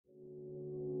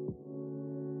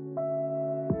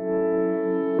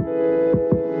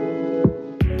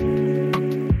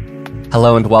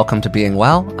Hello and welcome to Being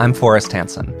Well. I'm Forrest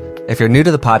Hansen. If you're new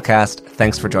to the podcast,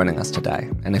 thanks for joining us today.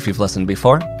 And if you've listened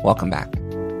before, welcome back.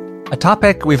 A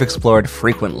topic we've explored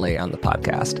frequently on the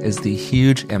podcast is the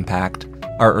huge impact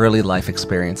our early life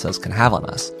experiences can have on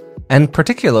us. And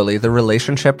particularly the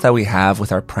relationship that we have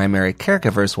with our primary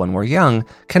caregivers when we're young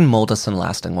can mold us in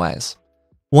lasting ways.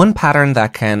 One pattern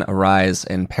that can arise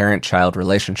in parent-child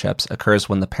relationships occurs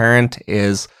when the parent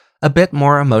is a bit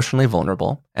more emotionally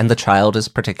vulnerable, and the child is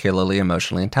particularly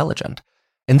emotionally intelligent.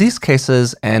 In these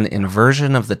cases, an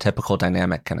inversion of the typical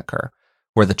dynamic can occur,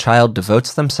 where the child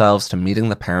devotes themselves to meeting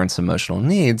the parent's emotional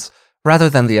needs rather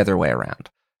than the other way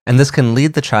around. And this can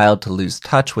lead the child to lose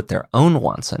touch with their own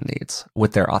wants and needs,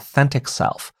 with their authentic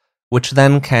self, which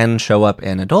then can show up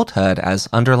in adulthood as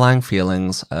underlying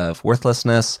feelings of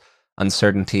worthlessness,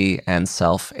 uncertainty, and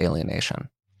self-alienation.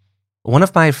 One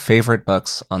of my favorite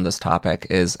books on this topic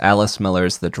is Alice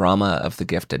Miller's The Drama of the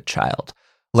Gifted Child.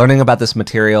 Learning about this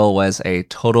material was a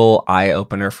total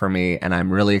eye-opener for me, and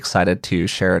I'm really excited to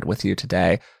share it with you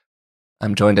today.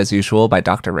 I'm joined as usual by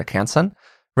Dr. Rick Hansen.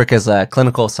 Rick is a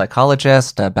clinical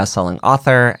psychologist, a best-selling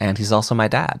author, and he's also my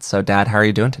dad. So Dad, how are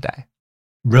you doing today?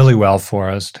 Really well,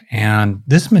 Forrest. And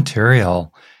this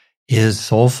material is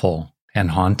soulful and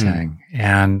haunting.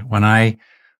 And when I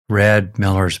read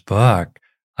Miller's book,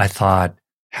 I thought,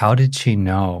 how did she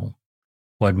know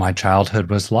what my childhood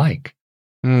was like?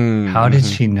 How did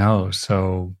she know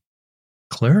so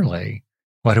clearly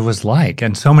what it was like?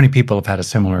 And so many people have had a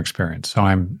similar experience. So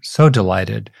I'm so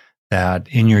delighted that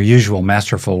in your usual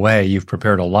masterful way, you've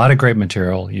prepared a lot of great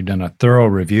material. You've done a thorough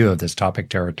review of this topic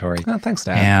territory. Oh, thanks,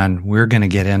 Dad. And we're going to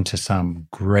get into some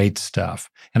great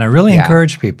stuff. And I really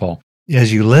encourage people,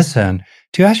 as you listen,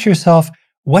 to ask yourself,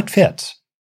 what fits?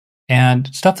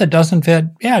 And stuff that doesn't fit,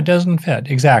 it doesn't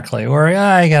fit. Exactly. Or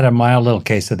I got a mild little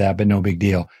case of that, but no big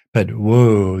deal. But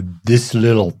whoa, this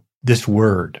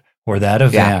word or that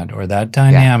event or that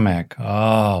dynamic,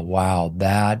 oh, wow,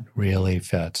 that really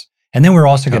fits. And then we're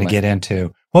also going to get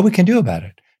into what we can do about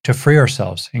it to free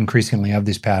ourselves increasingly of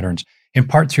these patterns, in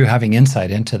part through having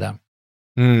insight into them.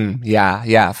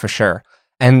 Yeah, for sure.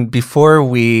 And before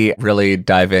we really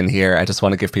dive in here, I just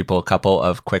want to give people a couple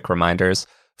of quick reminders.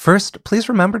 First, please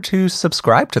remember to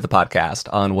subscribe to the podcast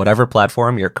on whatever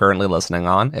platform you're currently listening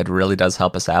on. It really does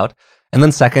help us out. And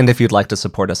then second, if you'd like to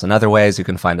support us in other ways, you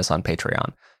can find us on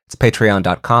Patreon. It's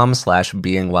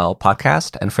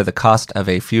patreon.com/beingwellpodcast. And for the cost of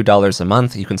a few dollars a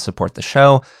month, you can support the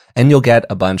show and you'll get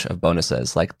a bunch of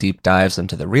bonuses like deep dives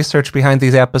into the research behind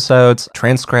these episodes,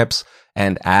 transcripts,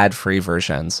 and ad-free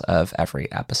versions of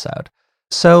every episode.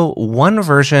 So one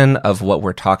version of what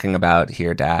we're talking about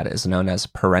here, Dad, is known as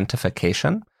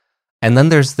parentification. And then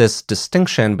there's this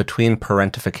distinction between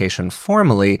parentification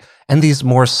formally and these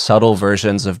more subtle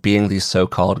versions of being the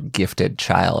so-called gifted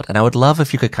child. And I would love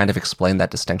if you could kind of explain that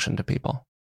distinction to people.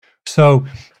 So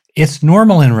it's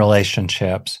normal in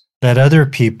relationships that other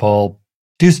people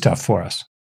do stuff for us.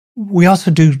 We also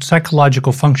do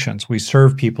psychological functions. We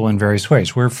serve people in various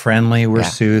ways. We're friendly, we're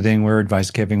soothing, we're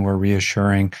advice-giving, we're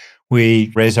reassuring.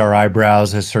 We raise our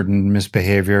eyebrows at certain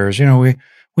misbehaviors.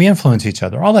 We influence each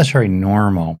other. All that's very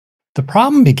normal. The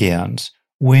problem begins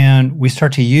when we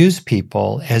start to use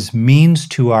people as means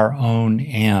to our own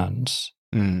ends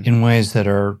in ways that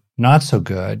are not so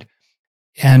good.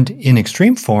 And in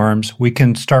extreme forms, we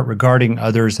can start regarding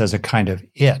others as a kind of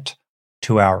it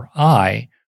to our I.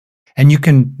 And you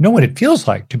can know what it feels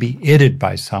like to be itted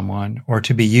by someone or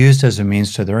to be used as a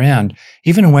means to their end,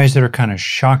 even in ways that are kind of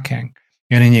shocking.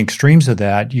 And in the extremes of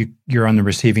that, you're on the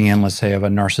receiving end, let's say, of a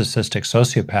narcissistic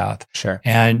sociopath. Sure.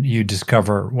 And you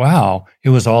discover, wow,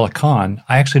 it was all a con.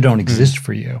 I actually don't exist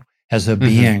for you as a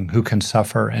being who can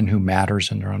suffer and who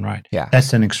matters in their own right. Yeah.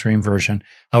 That's an extreme version.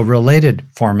 A related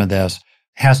form of this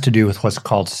has to do with what's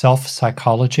called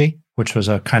self-psychology, which was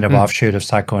a kind of offshoot of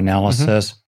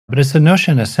psychoanalysis. But it's the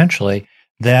notion, essentially,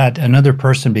 that another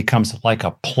person becomes like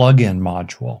a plug-in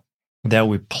module that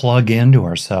we plug into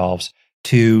ourselves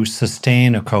to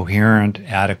sustain a coherent,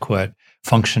 adequate,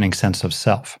 functioning sense of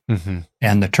self.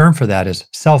 And the term for that is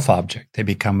self-object. They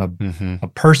become a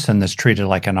person that's treated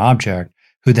like an object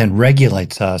who then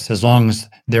regulates us as long as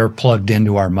they're plugged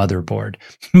into our motherboard.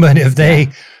 But if they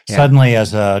suddenly,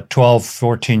 as a 12,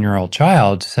 14-year-old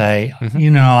child, say,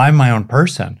 I'm my own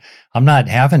person, I'm not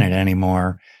having it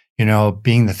anymore,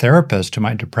 being the therapist to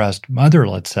my depressed mother,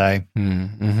 let's say,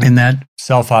 and that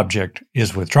self-object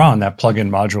is withdrawn, that plug-in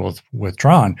module is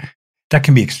withdrawn, that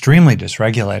can be extremely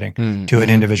dysregulating to an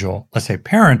individual, let's say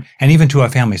parent, and even to a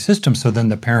family system. So then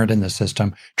the parent in the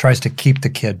system tries to keep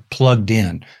the kid plugged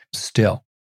in still.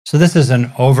 So this is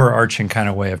an overarching kind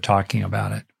of way of talking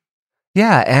about it.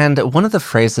 Yeah, and one of the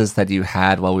phrases that you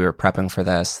had while we were prepping for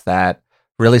this that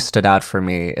really stood out for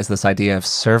me is this idea of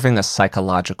serving a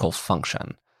psychological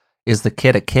function. Is the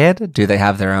kid a kid? Do they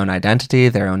have their own identity,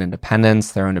 their own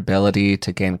independence, their own ability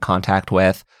to gain contact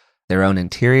with their own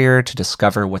interior, to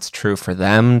discover what's true for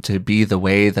them, to be the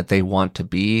way that they want to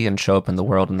be and show up in the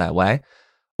world in that way?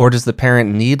 Or does the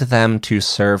parent need them to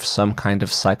serve some kind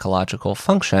of psychological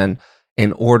function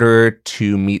in order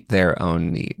to meet their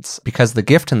own needs? Because the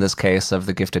gift in this case of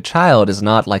the gifted child is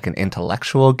not like an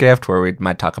intellectual gift where we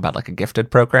might talk about like a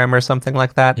gifted program or something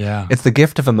like that. Yeah. It's the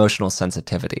gift of emotional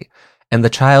sensitivity. And the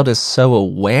child is so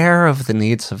aware of the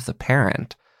needs of the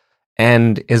parent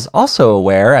and is also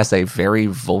aware as a very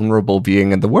vulnerable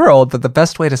being in the world that the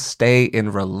best way to stay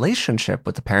in relationship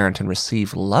with the parent and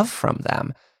receive love from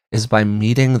them is by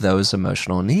meeting those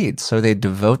emotional needs. So they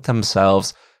devote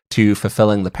themselves to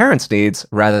fulfilling the parents' needs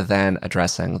rather than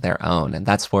addressing their own. And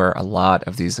that's where a lot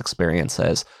of these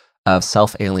experiences of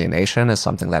self-alienation, is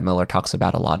something that Miller talks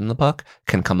about a lot in the book,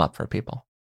 can come up for people.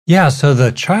 Yeah, so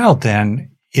the child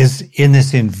then is in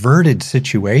this inverted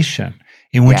situation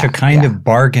in which a kind of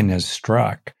bargain is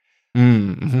struck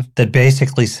that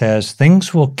basically says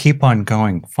things will keep on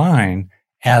going fine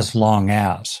as long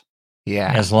as.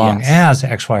 As long as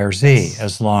X, Y, or Z,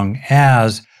 as long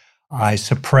as I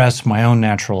suppress my own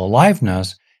natural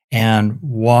aliveness and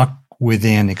walk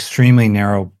within extremely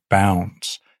narrow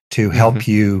bounds to help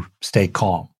you stay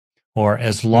calm. Or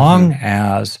as long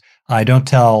as I don't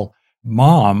tell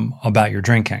mom about your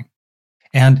drinking.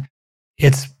 And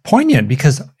it's poignant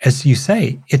because, as you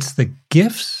say, it's the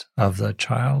gifts of the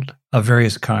child of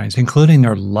various kinds, including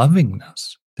their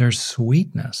lovingness, their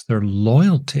sweetness, their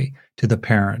loyalty to the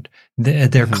parent,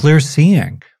 their clear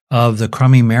seeing of the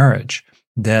crummy marriage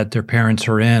that their parents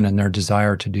are in and their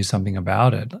desire to do something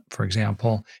about it. For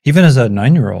example, even as a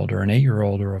 9-year-old or an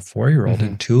 8-year-old or a 4-year-old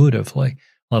intuitively,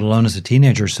 let alone as a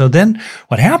teenager. So then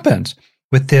what happens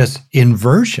with this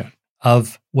inversion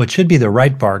of what should be the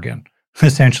right bargain,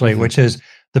 essentially, which is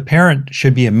the parent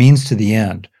should be a means to the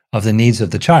end of the needs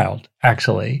of the child,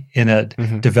 actually, in a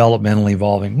developmentally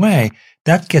evolving way,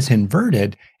 that gets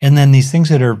inverted. And then these things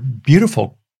that are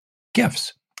beautiful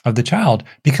gifts of the child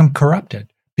become corrupted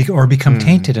or become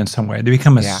tainted in some way. They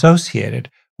become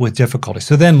associated with difficulty.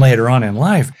 So then later on in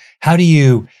life, how do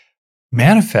you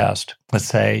manifest, let's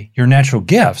say, your natural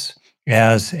gifts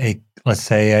as let's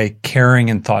say, a caring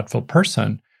and thoughtful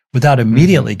person without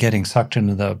immediately getting sucked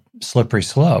into the slippery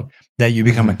slope that you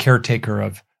become a caretaker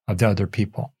of the other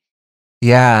people?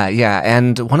 Yeah.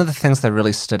 And one of the things that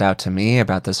really stood out to me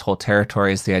about this whole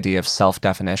territory is the idea of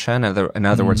self-definition. In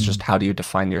other words, just how do you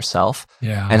define yourself?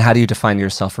 And how do you define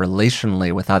yourself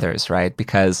relationally with others, right?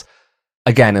 Because,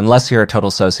 again, unless you're a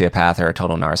total sociopath or a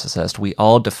total narcissist, we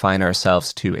all define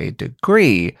ourselves to a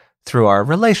degree through our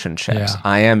relationships.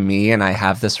 I am me, and I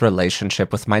have this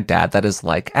relationship with my dad that is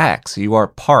like X. You are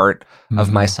part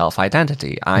of my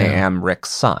self-identity. I am Rick's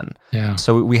son.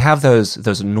 So we have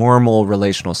those normal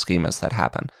relational schemas that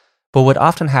happen. But what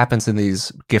often happens in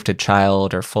these gifted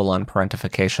child or full-on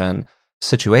parentification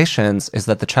situations is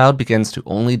that the child begins to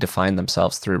only define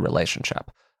themselves through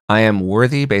relationship. I am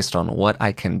worthy based on what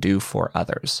I can do for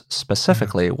others,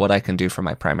 specifically what I can do for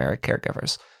my primary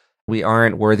caregivers. We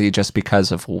aren't worthy just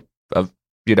because of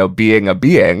being a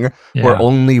being. We're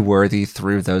only worthy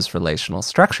through those relational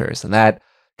structures. And that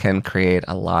can create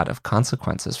a lot of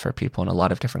consequences for people in a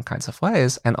lot of different kinds of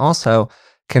ways, and also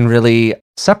can really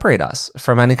separate us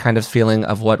from any kind of feeling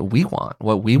of what we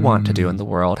want to do in the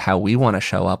world, how we want to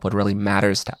show up, what really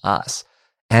matters to us.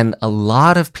 And a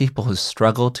lot of people who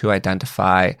struggle to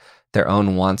identify their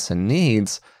own wants and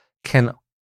needs can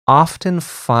often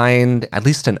find at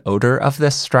least an odor of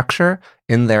this structure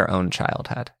in their own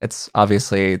childhood. It's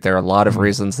obviously, there are a lot of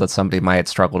reasons that somebody might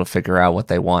struggle to figure out what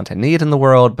they want and need in the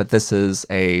world, but this is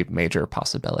a major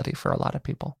possibility for a lot of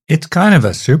people. It's kind of a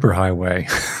superhighway.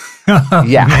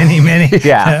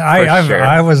 Many.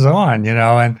 I was on,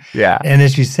 and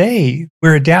as you say,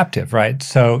 we're adaptive, right?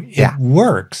 So it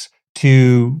works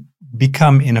to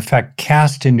become, in effect,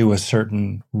 cast into a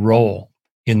certain role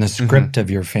in the script of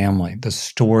your family, the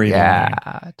storyline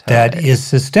that is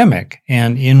systemic,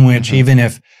 and in which even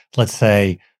if, let's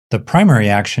say, the primary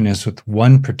action is with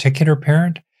one particular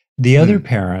parent, the other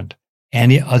parent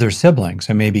and the other siblings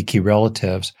and maybe key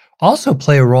relatives also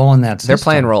play a role in that system. They're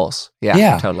playing roles.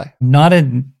 Yeah, totally. Not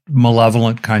in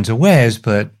malevolent kinds of ways,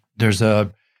 but there's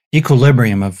a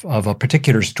equilibrium of a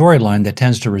particular storyline that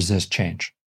tends to resist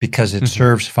change because it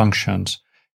serves functions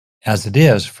as it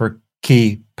is for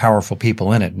key powerful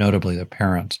people in it, notably the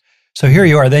parents. So here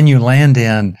you are, then you land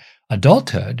in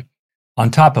adulthood, on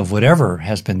top of whatever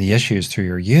has been the issues through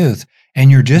your youth,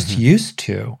 and you're just used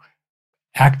to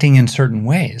acting in certain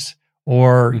ways.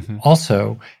 Or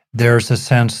also, there's a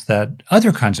sense that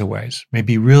other kinds of ways,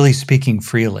 maybe really speaking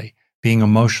freely, being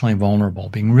emotionally vulnerable,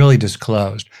 being really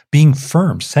disclosed, being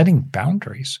firm, setting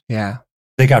boundaries. Yeah.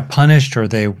 They got punished or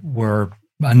they were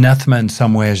anathema in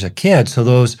some way as a kid. So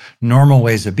those normal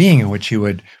ways of being in which you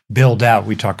would build out,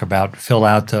 we talk about fill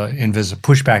out the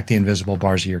push back the invisible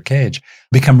bars of your cage,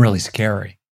 become really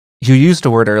scary. You used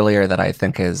a word earlier that I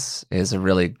think is a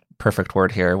really perfect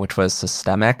word here, which was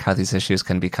systemic, how these issues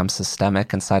can become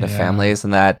systemic inside of families.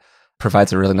 And that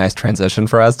provides a really nice transition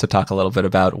for us to talk a little bit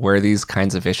about where these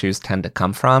kinds of issues tend to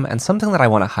come from. And something that I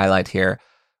want to highlight here,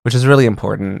 which is really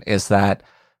important, is that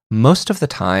most of the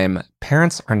time,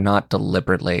 parents are not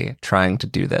deliberately trying to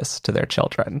do this to their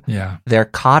children. Yeah. They're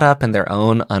caught up in their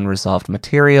own unresolved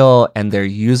material, and they're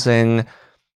using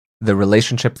the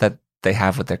relationship that they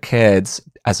have with their kids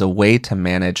as a way to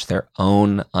manage their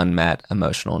own unmet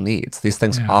emotional needs. These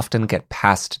things often get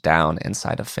passed down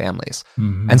inside of families.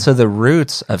 And so the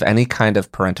roots of any kind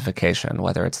of parentification,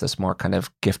 whether it's this more kind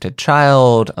of gifted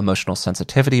child, emotional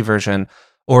sensitivity version,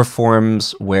 or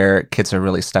forms where kids are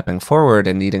really stepping forward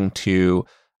and needing to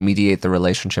mediate the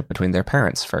relationship between their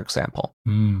parents, for example.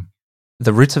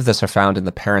 The roots of this are found in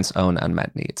the parents' own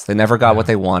unmet needs. They never got what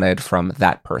they wanted from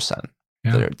that person.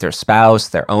 Their spouse,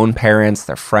 their own parents,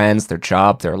 their friends, their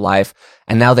job, their life.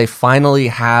 And now they finally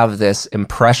have this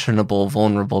impressionable,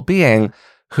 vulnerable being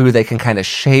who they can kind of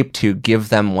shape to give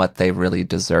them what they really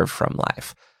deserve from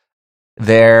life.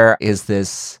 There is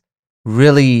this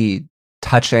really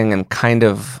touching and kind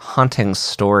of haunting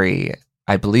story.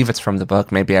 I believe it's from the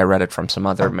book. Maybe I read it from some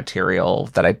other material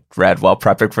that I read while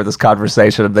prepping for this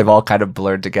conversation, and they've all kind of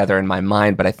blurred together in my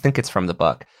mind, but I think it's from the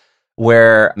book,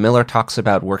 where Miller talks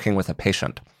about working with a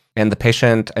patient. And the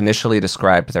patient initially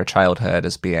described their childhood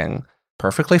as being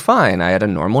perfectly fine. I had a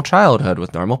normal childhood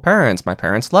with normal parents. My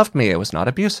parents loved me. It was not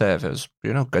abusive. It was,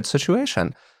 good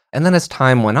situation. And then as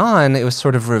time went on, it was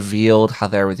sort of revealed how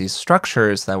there were these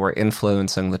structures that were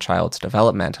influencing the child's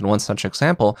development. And one such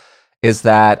example is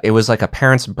that it was like a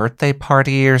parent's birthday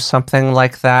party or something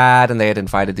like that, and they had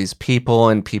invited these people,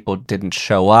 and people didn't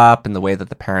show up in the way that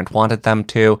the parent wanted them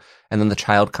to. And then the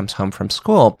child comes home from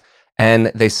school, and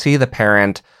they see the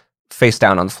parent face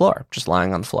down on the floor, just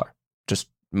lying on the floor, just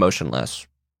motionless.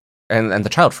 And the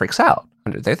child freaks out.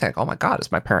 And they think, oh my God,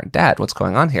 is my parent dead? What's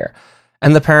going on here?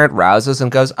 And the parent rouses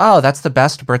and goes, oh, that's the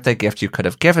best birthday gift you could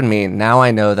have given me. Now I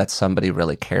know that somebody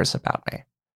really cares about me.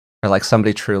 Or like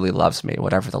somebody truly loves me,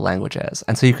 whatever the language is.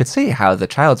 And so you could see how the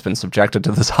child's been subjected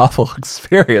to this awful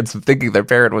experience of thinking their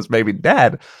parent was maybe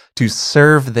dead to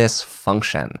serve this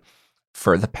function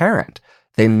for the parent.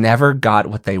 They never got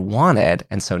what they wanted,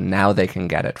 and so now they can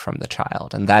get it from the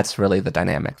child. And that's really the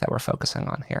dynamic that we're focusing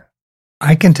on here.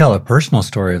 I can tell a personal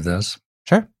story of this.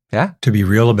 Sure, yeah. To be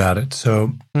real about it.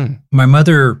 So my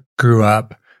mother grew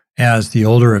up as the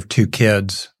older of two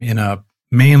kids in a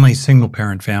mainly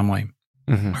single-parent family.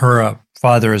 Her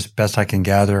father, as best I can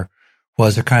gather,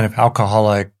 was a kind of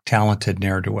alcoholic, talented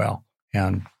ne'er-do-well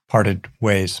and parted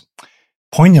ways.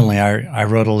 Poignantly, I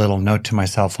wrote a little note to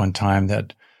myself one time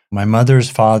that my mother's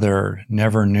father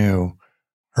never knew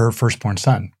her firstborn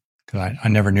son, because I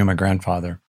never knew my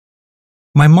grandfather.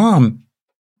 My mom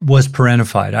was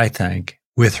parentified, I think,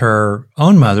 with her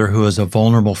own mother, who was a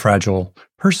vulnerable, fragile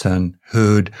person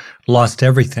who'd lost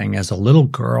everything as a little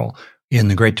girl in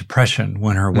the Great Depression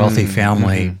when her wealthy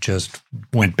family just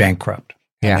went bankrupt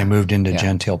and they moved into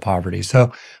genteel poverty.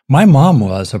 So my mom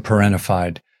was a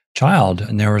parentified child,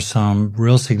 and there were some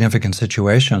real significant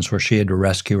situations where she had to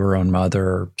rescue her own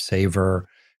mother, save her,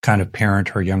 kind of parent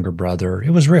her younger brother.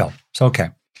 It was real. It's okay.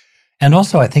 And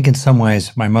also, I think in some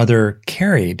ways, my mother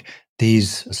carried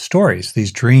these stories,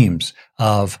 these dreams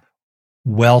of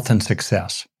wealth and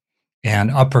success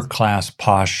and upper class,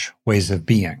 posh ways of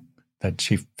being that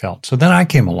she felt. So then I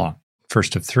came along,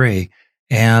 first of three,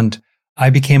 and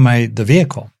I became the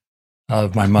vehicle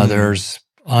of my mother's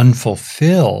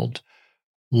unfulfilled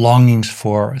longings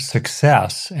for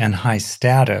success and high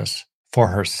status for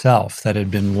herself that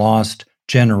had been lost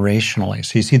generationally.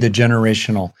 So you see the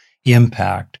generational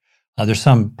impact. There's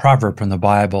some proverb from the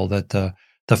Bible that the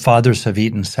fathers have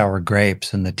eaten sour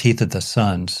grapes and the teeth of the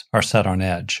sons are set on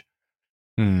edge.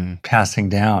 Passing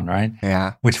down, right?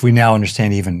 Yeah. Which we now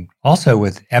understand even also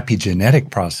with epigenetic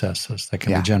processes that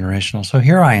can be generational. So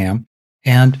here I am.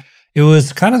 And it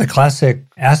was kind of the classic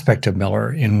aspect of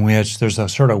Miller in which there's a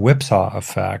sort of whipsaw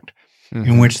effect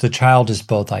in which the child is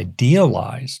both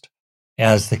idealized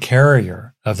as the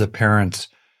carrier of the parent's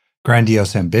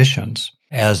grandiose ambitions,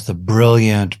 as the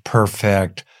brilliant,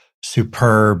 perfect,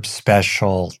 superb,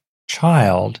 special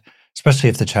child, especially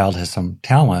if the child has some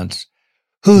talents,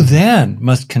 who then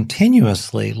must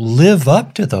continuously live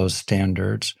up to those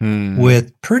standards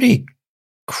with pretty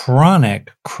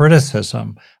chronic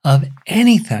criticism of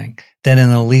anything that in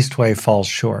the least way falls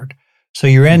short. So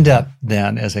you end up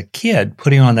then, as a kid,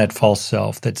 putting on that false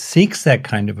self that seeks that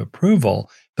kind of approval,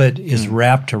 but is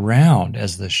wrapped around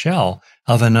as the shell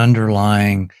of an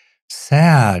underlying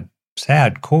sad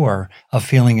core of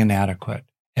feeling inadequate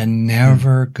and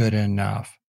never good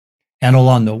enough. And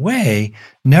along the way,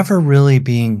 never really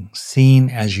being seen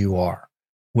as you are,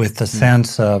 with the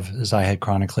sense of, as I had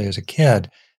chronically as a kid,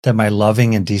 that my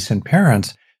loving and decent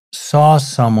parents saw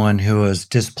someone who was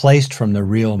displaced from the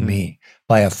real me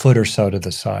by a foot or so to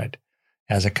the side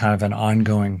as a kind of an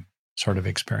ongoing sort of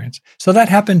experience. So that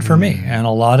happened for me. And a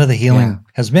lot of the healing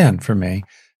has been for me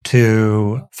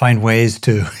to find ways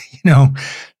to,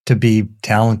 to be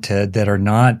talented that are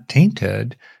not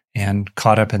tainted and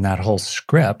caught up in that whole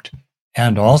script,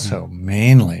 and also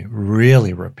mainly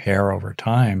really repair over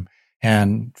time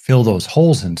and fill those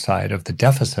holes inside of the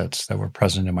deficits that were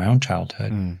present in my own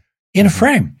childhood in a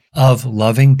frame of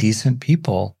loving, decent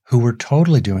people who were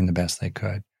totally doing the best they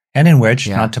could. And in which,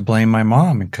 not to blame my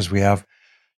mom, because we have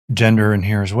gender in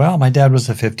here as well. My dad was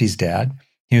a 50s dad.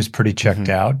 He was pretty checked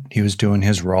out. He was doing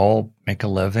his role, make a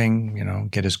living,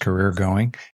 get his career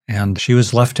going. And she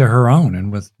was left to her own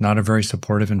and with not a very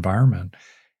supportive environment.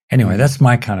 Anyway, that's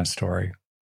my kind of story.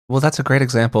 Well, that's a great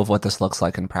example of what this looks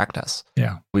like in practice.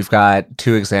 Yeah. We've got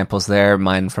two examples there.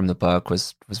 Mine from the book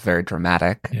was very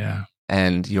dramatic. Yeah.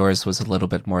 And yours was a little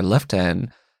bit more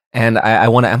lift-in. And I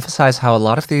want to emphasize how a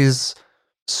lot of these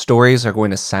stories are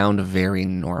going to sound very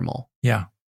normal. Yeah.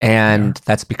 And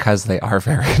that's because they are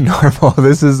very normal.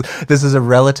 This is a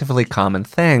relatively common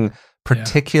thing,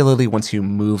 particularly once you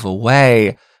move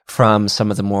away from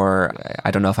some of the more,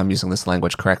 I don't know if I'm using this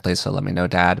language correctly, so let me know,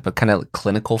 Dad, but kind of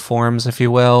clinical forms, if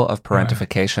you will, of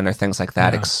parentification or things like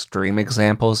that, extreme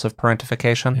examples of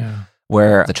parentification,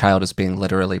 where the child is being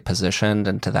literally positioned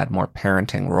into that more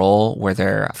parenting role, where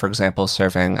they're, for example,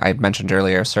 I mentioned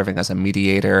earlier, serving as a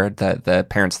mediator, the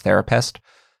parent's therapist,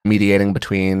 mediating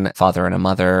between father and a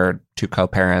mother, two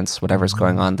co-parents, whatever's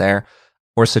going on there.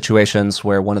 Or situations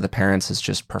where one of the parents is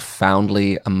just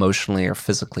profoundly emotionally or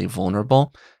physically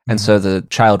vulnerable. And so the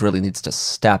child really needs to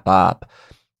step up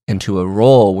into a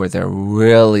role where they're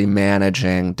really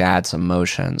managing dad's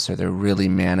emotions, or they're really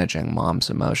managing mom's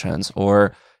emotions,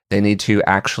 or they need to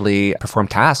actually perform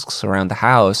tasks around the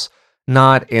house,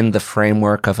 not in the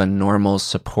framework of a normal,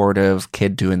 supportive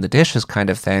kid doing the dishes kind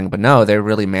of thing, but no, they're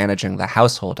really managing the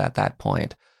household at that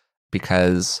point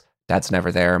because dad's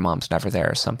never there, mom's never there,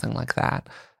 or something like that.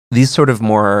 These sort of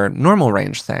more normal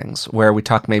range things where we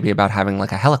talk maybe about having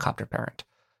like a helicopter parent,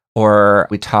 or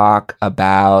we talk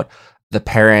about the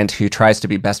parent who tries to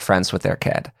be best friends with their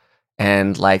kid.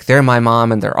 And like, they're my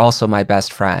mom and they're also my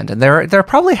best friend. And there are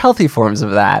probably healthy forms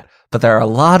of that, but there are a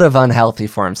lot of unhealthy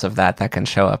forms of that can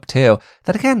show up too.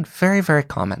 That again, very, very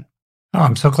common. Oh,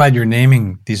 I'm so glad you're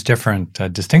naming these different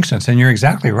distinctions. And you're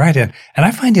exactly right. And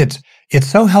I find it's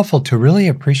so helpful to really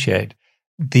appreciate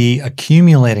the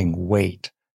accumulating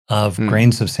weight of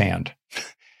grains of sand.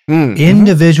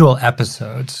 Individual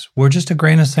episodes were just a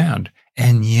grain of sand.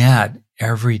 And yet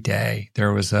every day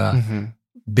there was a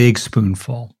big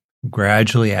spoonful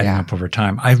gradually adding up over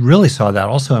time. I really saw that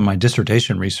also in my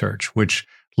dissertation research, which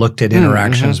looked at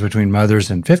interactions between mothers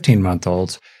and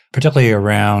 15-month-olds, particularly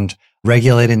around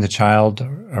regulating the child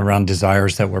around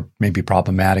desires that were maybe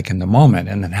problematic in the moment,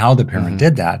 and then how the parent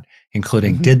did that,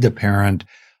 including did the parent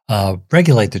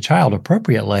regulate the child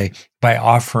appropriately by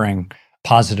offering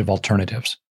positive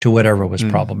alternatives to whatever was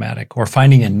problematic, or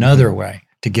finding another way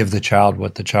to give the child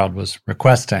what the child was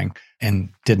requesting and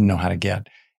didn't know how to get.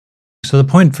 So the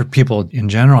point for people in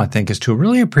general, I think, is to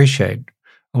really appreciate,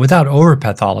 without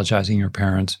over-pathologizing your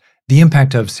parents, the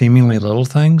impact of seemingly little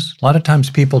things. A lot of times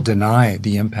people deny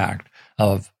the impact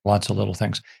of lots of little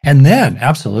things. And then,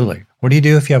 absolutely, what do you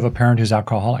do if you have a parent who's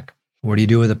alcoholic? What do you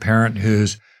do with a parent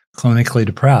who's clinically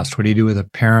depressed? What do you do with a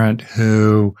parent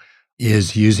who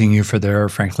is using you for their,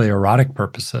 frankly, erotic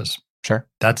purposes? Sure.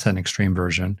 That's an extreme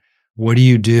version. What do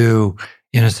you do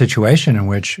in a situation in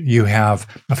which you have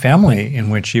a family in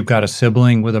which you've got a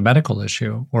sibling with a medical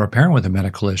issue or a parent with a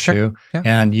medical issue,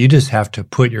 and you just have to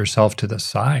put yourself to the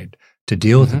side to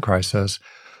deal with the crisis?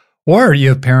 Or you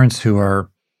have parents who are,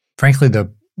 frankly,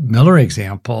 the Miller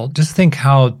example. Just think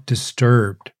how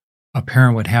disturbed a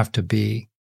parent would have to be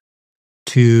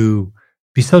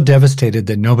so devastated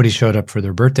that nobody showed up for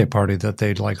their birthday party, that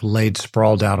they'd like laid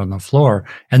sprawled out on the floor,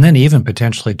 and then even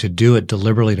potentially to do it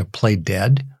deliberately to play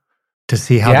dead, to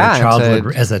see how their child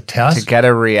would, as a test. To get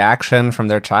a reaction from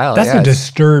their child. That's a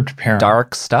disturbed parent.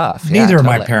 Dark stuff. Neither of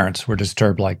my parents were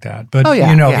disturbed like that. But,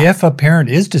 if a parent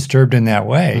is disturbed in that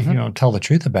way, tell the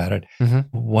truth about it.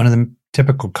 One of the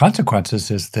typical consequences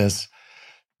is this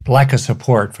lack of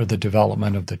support for the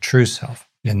development of the true self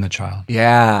in the child.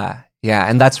 Yeah.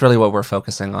 And that's really what we're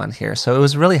focusing on here. So it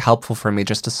was really helpful for me,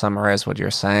 just to summarize what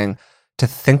you're saying, to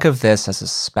think of this as a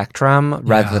spectrum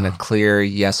rather than a clear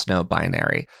yes-no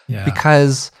binary.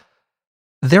 Because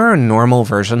there are normal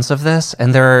versions of this,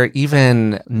 and there are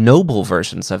even noble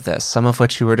versions of this, some of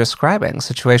which you were describing,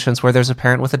 situations where there's a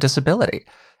parent with a disability.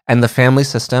 And the family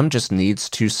system just needs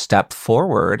to step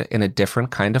forward in a different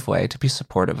kind of way to be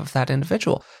supportive of that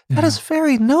individual. That is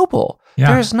very noble.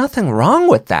 There's nothing wrong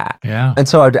with that. And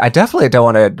so I definitely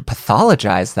don't want to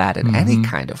pathologize that in any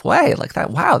kind of way like that.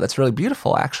 Wow, that's really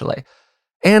beautiful, actually.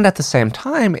 And at the same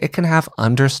time, it can have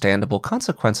understandable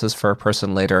consequences for a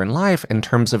person later in life in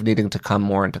terms of needing to come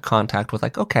more into contact with,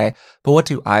 like, okay, but what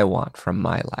do I want from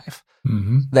my life?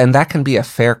 Then that can be a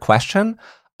fair question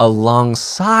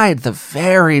alongside the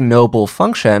very noble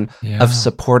function of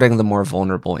supporting the more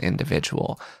vulnerable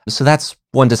individual. So that's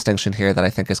one distinction here that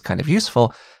I think is kind of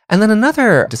useful. And then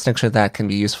another distinction that can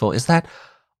be useful is that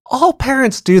all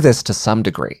parents do this to some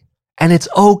degree. And it's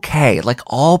okay. Like,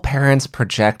 all parents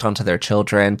project onto their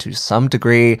children to some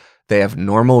degree. They have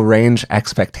normal range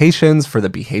expectations for the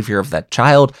behavior of that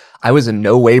child. I was in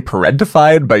no way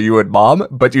parentified by you and mom,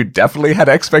 but you definitely had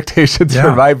expectations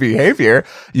for my behavior.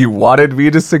 You wanted me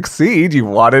to succeed. You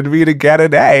wanted me to get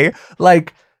an A.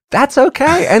 Like, that's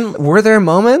okay. And were there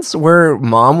moments where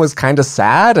mom was kind of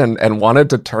sad and wanted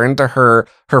to turn to her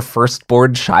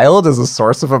firstborn child as a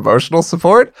source of emotional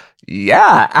support?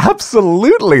 Yeah,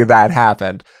 absolutely that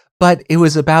happened. But it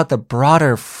was about the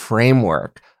broader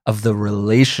framework of the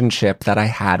relationship that I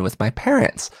had with my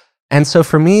parents. And so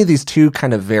for me, these two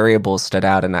kind of variables stood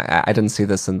out, and I didn't see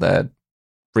this in the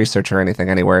research or anything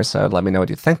anywhere, so let me know what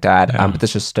you think, Dad. But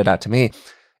this just stood out to me,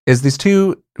 is these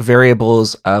two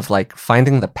variables of, like,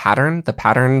 finding the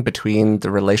pattern between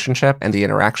the relationship and the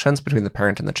interactions between the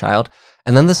parent and the child,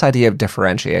 and then this idea of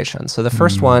differentiation. So the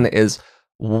first one is,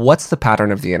 what's the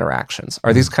pattern of the interactions?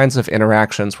 Are these kinds of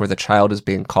interactions where the child is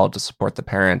being called to support the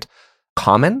parent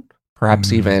common,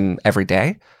 perhaps even every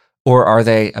day? Or are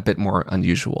they a bit more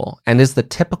unusual? And is the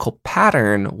typical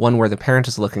pattern one where the parent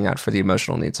is looking out for the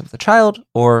emotional needs of the child,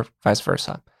 or vice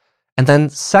versa? And then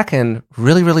second,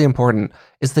 really, really important,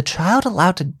 is the child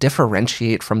allowed to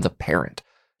differentiate from the parent?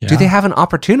 Do they have an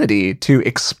opportunity to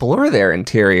explore their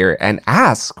interior and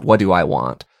ask, what do I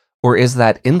want? Or is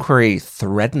that inquiry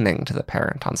threatening to the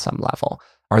parent on some level?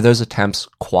 Are those attempts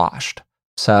quashed?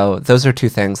 So those are two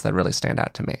things that really stand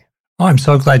out to me. Oh, I'm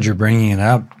so glad you're bringing it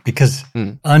up, because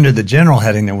under the general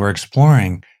heading that we're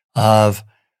exploring of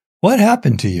what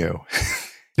happened to you?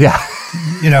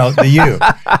 The you.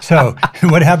 So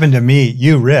what happened to me,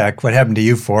 you, Rick? What happened to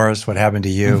you, Forrest? What happened to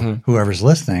you, whoever's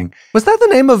listening? Was that the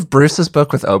name of Bruce's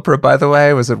book with Oprah, by the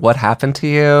way? Was it What Happened to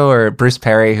You? Or Bruce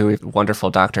Perry,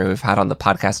 wonderful doctor who we've had on the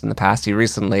podcast in the past, he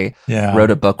recently wrote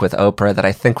a book with Oprah that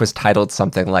I think was titled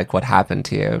something like What Happened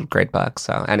to You? Great book.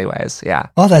 So anyways,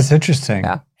 Oh, that's interesting.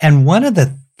 And one of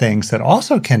the things that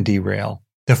also can derail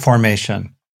the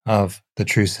formation of the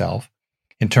true self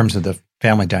in terms of the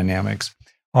family dynamics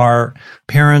are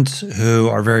parents who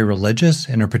are very religious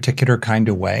in a particular kind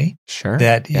of way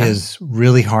that is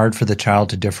really hard for the child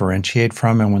to differentiate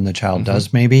from. And when the child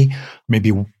does maybe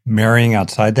marrying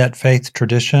outside that faith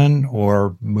tradition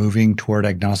or moving toward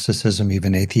agnosticism,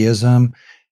 even atheism,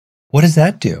 what does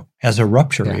that do as a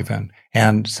rupture even?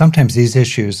 And sometimes these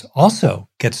issues also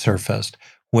get surfaced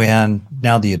when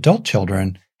now the adult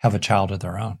children have a child of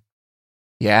their own.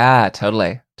 Yeah,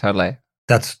 totally.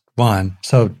 That's one.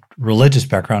 So religious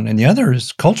background. And the other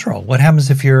is cultural. What happens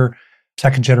if you're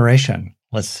second generation,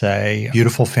 let's say,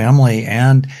 beautiful family,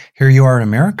 and here you are in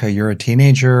America, you're a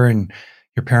teenager and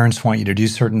your parents want you to do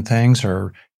certain things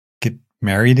or get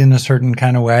married in a certain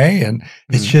kind of way. And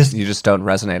it's just... You just don't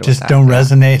resonate with that. Just don't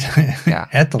resonate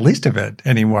at the least of it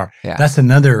anymore. That's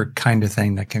another kind of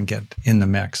thing that can get in the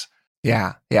mix.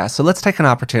 Yeah. So let's take an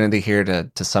opportunity here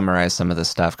to summarize some of this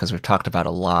stuff, because we've talked about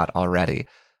a lot already.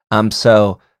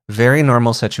 So very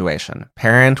normal situation.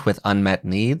 Parent with unmet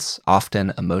needs,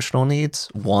 often emotional needs,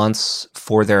 wants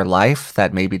for their life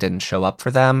that maybe didn't show up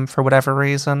for them for whatever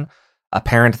reason. A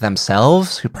parent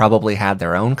themselves who probably had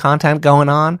their own content going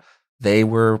on. They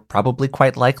were probably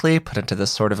quite likely put into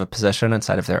this sort of a position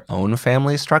inside of their own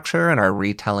family structure and are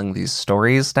retelling these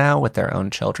stories now with their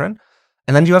own children.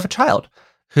 And then you have a child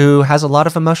who has a lot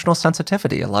of emotional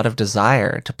sensitivity, a lot of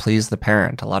desire to please the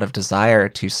parent, a lot of desire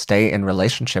to stay in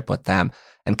relationship with them,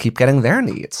 and keep getting their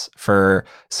needs for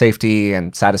safety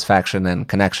and satisfaction and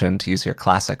connection, to use your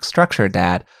classic structure,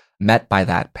 dad, met by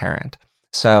that parent.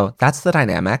 So that's the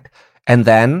dynamic. And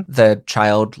then the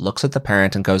child looks at the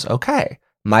parent and goes, okay,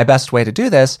 my best way to do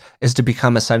this is to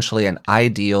become essentially an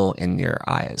ideal in your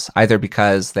eyes, either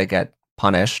because they get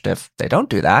punished if they don't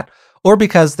do that, or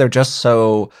because they're just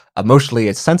so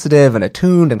emotionally sensitive and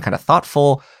attuned and kind of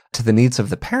thoughtful to the needs of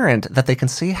the parent that they can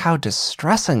see how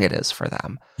distressing it is for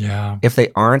them if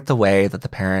they aren't the way that the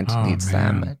parent needs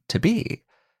them to be.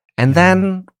 And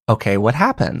then, okay, what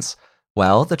happens?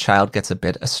 Well, the child gets a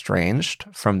bit estranged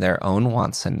from their own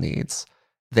wants and needs.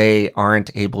 They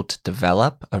aren't able to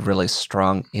develop a really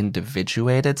strong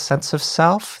individuated sense of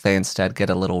self. They instead get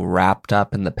a little wrapped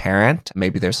up in the parent.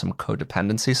 Maybe there's some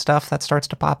codependency stuff that starts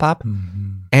to pop up.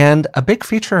 And a big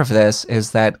feature of this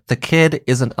is that the kid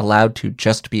isn't allowed to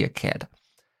just be a kid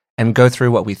and go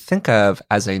through what we think of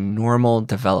as a normal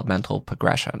developmental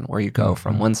progression, where you go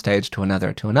from one stage to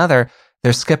another to another.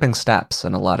 They're skipping steps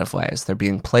in a lot of ways. They're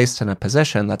being placed in a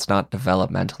position that's not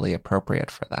developmentally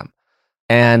appropriate for them.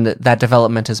 And that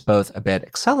development is both a bit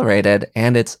accelerated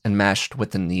and it's enmeshed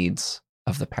with the needs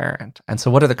of the parent. And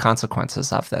so what are the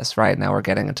consequences of this, right? Now we're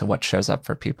getting into what shows up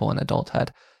for people in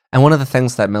adulthood. And one of the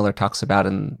things that Miller talks about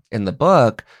in the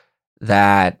book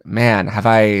that, man, have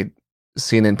I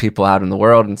seen in people out in the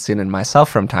world and seen in myself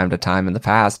from time to time in the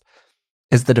past,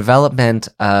 is the development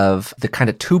of the kind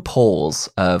of two poles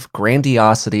of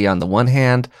grandiosity on the one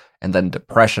hand and then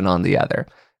depression on the other.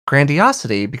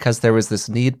 Grandiosity, because there was this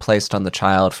need placed on the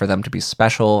child for them to be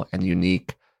special and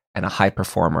unique and a high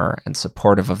performer and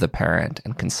supportive of the parent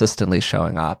and consistently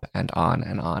showing up and on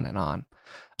and on and on.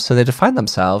 So they define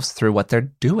themselves through what they're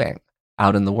doing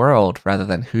out in the world rather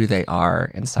than who they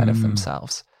are inside of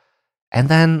themselves. And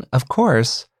then, of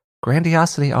course,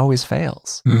 grandiosity always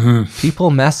fails. People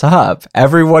mess up.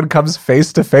 Everyone comes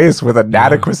face to face with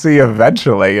inadequacy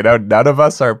eventually. None of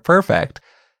us are perfect.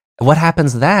 What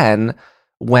happens then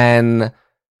when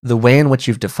the way in which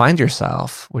you've defined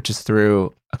yourself, which is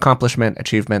through accomplishment,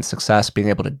 achievement, success, being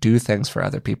able to do things for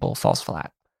other people, falls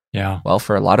flat? Well,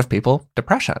 for a lot of people,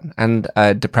 depression. And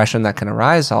depression that can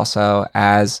arise also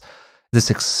as this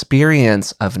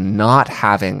experience of not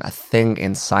having a thing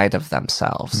inside of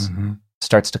themselves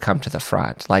starts to come to the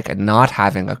front, like not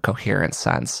having a coherent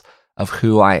sense of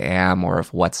who I am or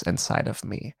of what's inside of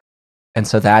me. And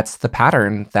so that's the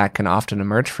pattern that can often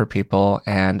emerge for people.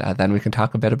 And then we can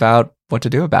talk a bit about what to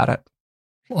do about it.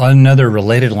 Well, another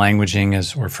related languaging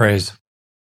is, or phrase,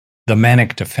 the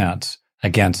manic defense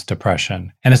against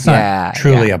depression. And it's not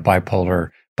truly a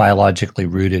bipolar, biologically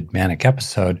rooted manic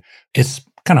episode. It's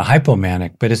kind of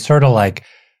hypomanic, but it's sort of like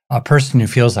a person who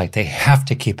feels like they have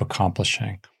to keep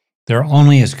accomplishing. They're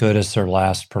only as good as their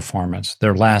last performance,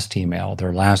 their last email,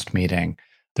 their last meeting,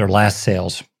 their last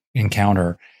sales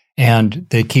encounter. And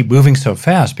they keep moving so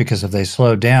fast because if they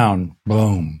slow down,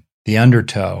 boom, the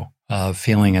undertow of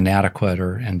feeling inadequate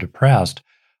and depressed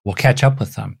will catch up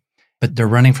with them. But they're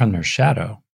running from their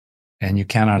shadow, and you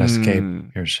cannot escape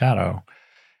your shadow.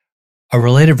 A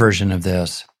related version of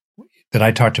this that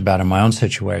I talked about in my own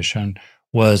situation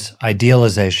was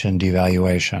idealization,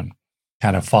 devaluation.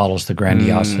 Kind of follows the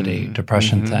grandiosity,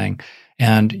 depression thing.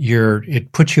 And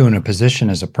it puts you in a position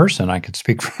as a person, I could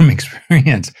speak from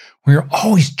experience, where you're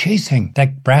always chasing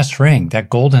that brass ring, that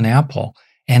golden apple,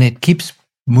 and it keeps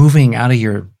moving out of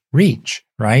your reach,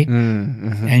 right?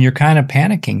 And you're kind of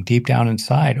panicking deep down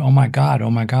inside. Oh my God,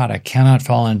 I cannot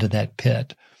fall into that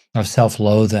pit of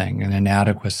self-loathing and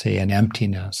inadequacy and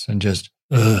emptiness and just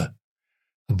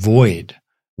void,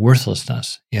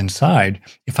 worthlessness inside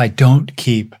if I don't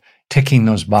keep ticking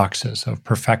those boxes of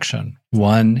perfection,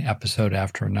 one episode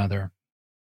after another.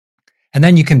 And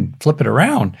then you can flip it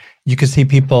around. You can see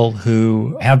people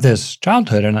who have this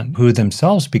childhood and who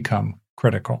themselves become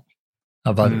critical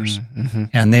of others.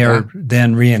 And they are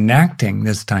then reenacting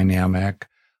this dynamic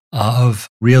of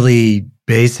really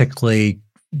basically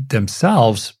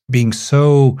themselves being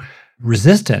so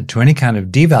resistant to any kind of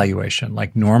devaluation,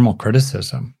 like normal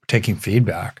criticism, taking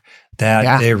feedback,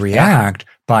 that they react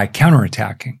by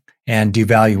counterattacking and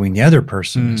devaluing the other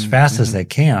person as fast as they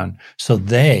can, so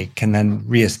they can then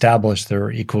reestablish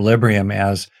their equilibrium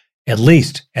as at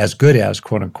least as good as,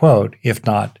 quote unquote, if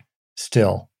not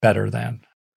still better than.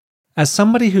 As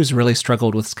somebody who's really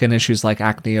struggled with skin issues like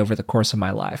acne over the course of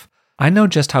my life, I know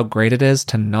just how great it is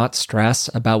to not stress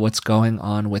about what's going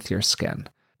on with your skin.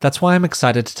 That's why I'm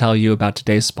excited to tell you about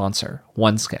today's sponsor,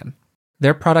 OneSkin.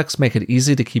 Their products make it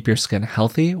easy to keep your skin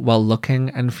healthy while looking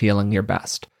and feeling your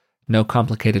best. No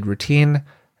complicated routine,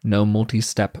 no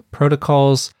multi-step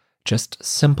protocols, just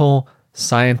simple,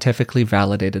 scientifically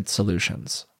validated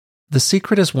solutions. The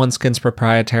secret is OneSkin's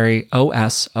proprietary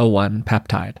OS01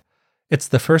 peptide. It's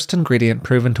the first ingredient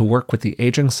proven to work with the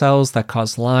aging cells that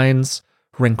cause lines,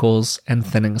 wrinkles, and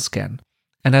thinning skin.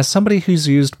 And as somebody who's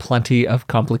used plenty of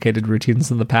complicated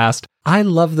routines in the past, I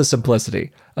love the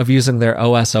simplicity of using their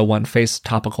OS01 face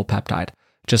topical peptide.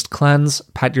 Just cleanse,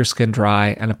 pat your skin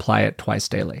dry, and apply it twice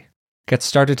daily. Get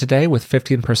started today with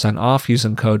 15% off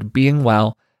using code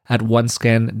BEINGWELL at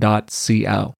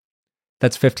oneskin.co.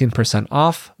 That's 15%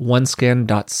 off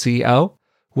oneskin.co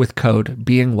with code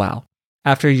BEINGWELL.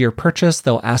 After your purchase,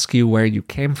 they'll ask you where you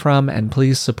came from, and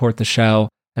please support the show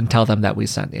and tell them that we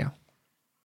sent you.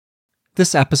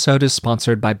 This episode is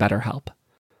sponsored by BetterHelp.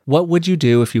 What would you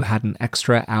do if you had an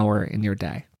extra hour in your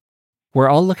day? We're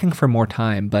all looking for more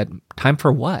time, but time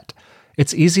for what?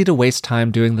 It's easy to waste time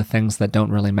doing the things that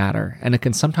don't really matter, and it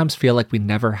can sometimes feel like we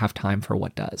never have time for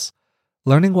what does.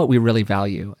 Learning what we really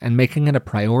value and making it a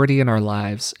priority in our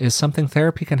lives is something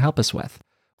therapy can help us with.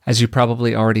 As you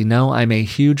probably already know, I'm a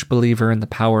huge believer in the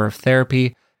power of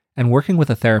therapy, and working with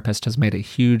a therapist has made a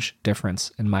huge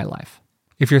difference in my life.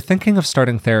 If you're thinking of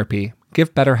starting therapy,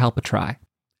 give BetterHelp a try.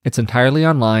 It's entirely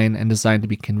online and designed to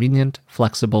be convenient,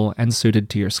 flexible, and suited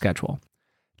to your schedule.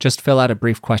 Just fill out a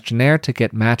brief questionnaire to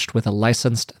get matched with a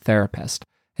licensed therapist,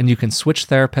 and you can switch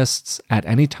therapists at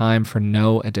any time for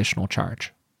no additional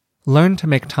charge. Learn to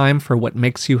make time for what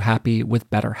makes you happy with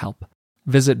BetterHelp.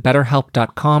 Visit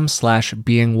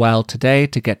betterhelp.com/beingwell today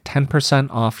to get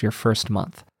 10% off your first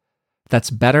month.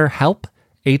 That's BetterHelp,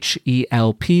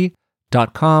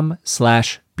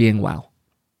 HELP.com/beingwell.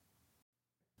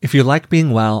 If you like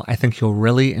being well, I think you'll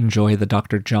really enjoy the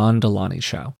Dr. John Delony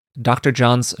Show. Dr.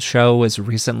 John's show was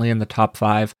recently in the top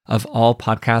 5 of all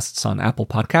podcasts on Apple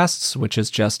Podcasts, which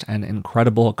is just an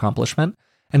incredible accomplishment,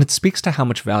 and it speaks to how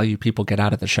much value people get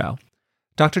out of the show.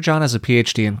 Dr. John has a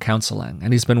PhD in counseling,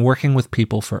 and he's been working with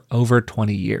people for over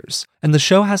 20 years. And the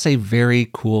show has a very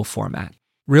cool format.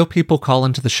 Real people call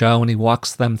into the show, and he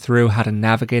walks them through how to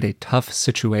navigate a tough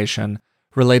situation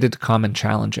related to common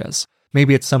challenges.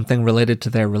 Maybe it's something related to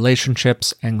their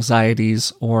relationships,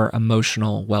 anxieties, or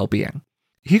emotional well-being.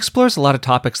 He explores a lot of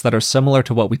topics that are similar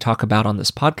to what we talk about on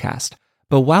this podcast.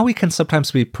 But while we can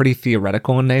sometimes be pretty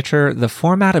theoretical in nature, the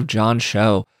format of John's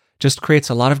show just creates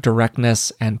a lot of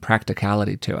directness and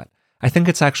practicality to it. I think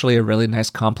it's actually a really nice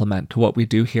complement to what we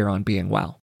do here on Being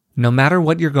Well. No matter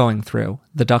what you're going through,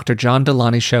 the Dr. John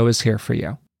Delony Show is here for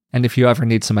you. And if you ever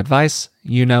need some advice,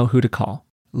 you know who to call.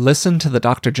 Listen to the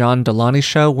Dr. John Delony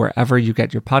Show wherever you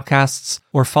get your podcasts,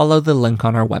 or follow the link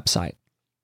on our website.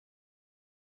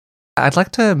 I'd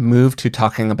like to move to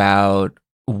talking about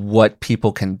what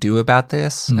people can do about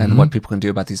this and what people can do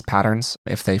about these patterns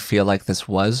if they feel like this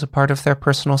was a part of their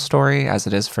personal story, as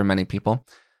it is for many people.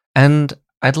 And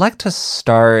I'd like to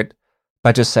start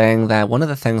by just saying that one of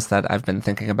the things that I've been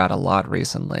thinking about a lot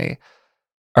recently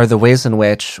are the ways in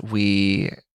which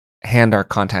we hand our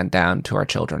content down to our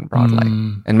children broadly.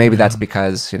 And maybe that's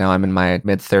because, I'm in my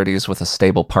mid-30s with a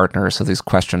stable partner, so these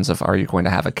questions of are you going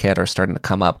to have a kid are starting to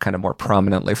come up kind of more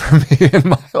prominently for me in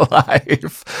my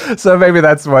life. So maybe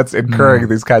that's what's incurring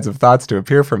these kinds of thoughts to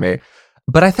appear for me.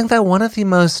 But I think that one of the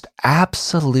most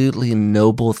absolutely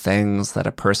noble things that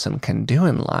a person can do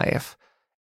in life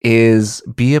is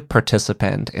be a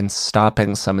participant in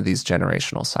stopping some of these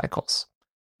generational cycles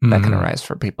that can arise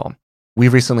for people. We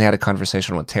recently had a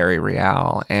conversation with Terry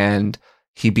Real, and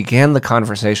he began the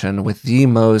conversation with the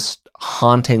most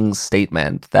haunting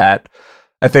statement that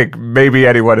I think maybe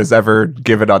anyone has ever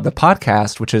given on the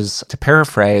podcast, which is, to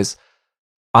paraphrase,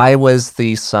 I was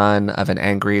the son of an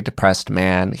angry, depressed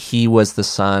man. He was the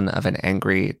son of an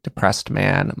angry, depressed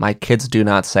man. My kids do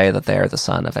not say that they are the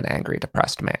son of an angry,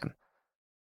 depressed man.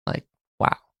 Like,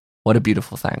 wow. What a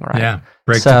beautiful thing, right? Yeah,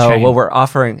 break the so chain. What we're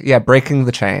offering, breaking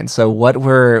the chain. So what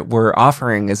we're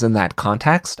offering is in that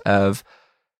context of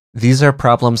these are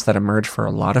problems that emerge for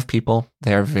a lot of people.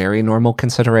 They are very normal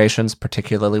considerations,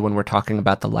 particularly when we're talking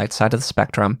about the light side of the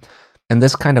spectrum. And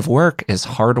this kind of work is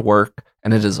hard work,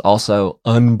 and it is also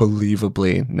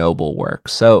unbelievably noble work.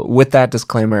 So with that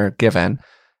disclaimer given,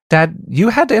 Dad, you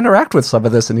had to interact with some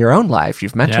of this in your own life.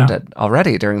 You've mentioned it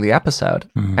already during the episode.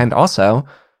 And also,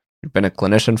 you've been a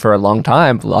clinician for a long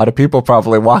time. A lot of people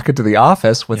probably walk into the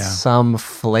office with some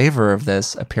flavor of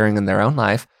this appearing in their own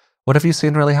life. What have you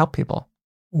seen really help people?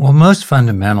 Well, most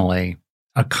fundamentally,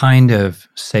 a kind of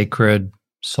sacred,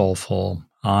 soulful,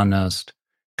 honest,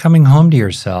 coming home to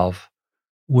yourself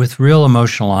with real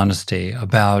emotional honesty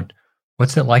about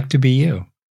what's it like to be you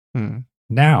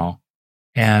now?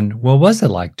 And what was it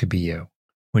like to be you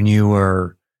when you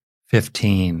were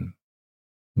 15,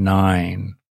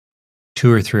 9,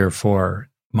 2 or 3 or 4?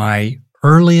 My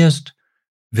earliest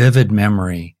vivid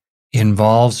memory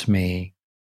involves me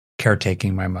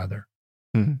caretaking my mother.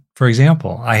 Mm-hmm. For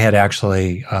example, I had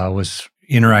actually was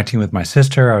interacting with my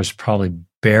sister. I was probably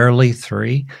barely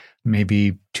 3,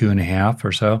 maybe 2.5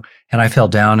 or so. And I fell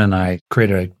down and I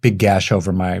created a big gash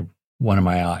over one of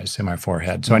my eyes in my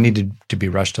forehead. So I needed to be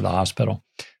rushed to the hospital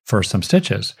for some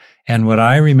stitches. And what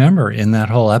I remember in that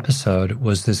whole episode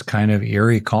was this kind of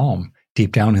eerie calm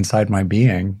deep down inside my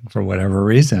being for whatever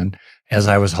reason, as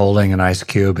I was holding an ice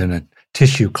cube and a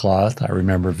tissue cloth, I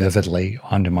remember vividly,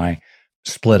 onto my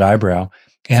split eyebrow.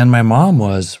 And my mom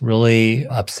was really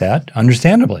upset,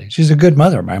 understandably. She's a good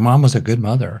mother. My mom was a good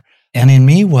mother. And in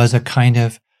me was a kind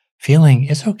of feeling,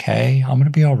 it's okay. I'm going to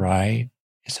be all right.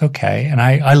 It's okay. And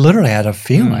I literally had a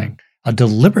feeling, a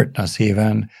deliberateness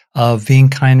even, of being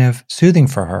kind of soothing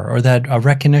for her, or that a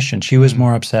recognition. She was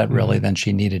more upset really than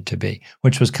she needed to be,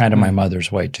 which was kind of my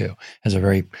mother's way too, as a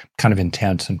very kind of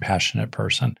intense and passionate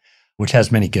person, which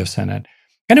has many gifts in it.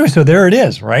 Anyway, so there it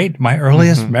is, right? My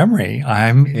earliest memory,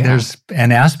 there's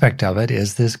an aspect of it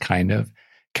is this kind of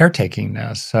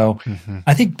caretakingness. So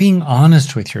I think being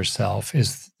honest with yourself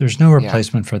there's no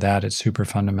replacement for that. It's super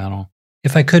fundamental.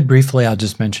 If I could briefly, I'll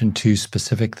just mention 2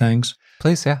 specific things.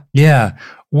 Please, yeah. Yeah.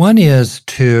 One is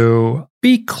to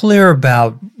be clear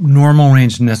about normal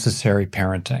range necessary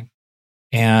parenting.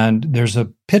 And there's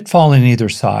a pitfall in either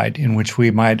side in which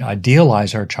we might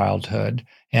idealize our childhood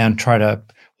and try to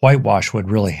whitewash what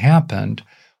really happened,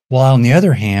 while on the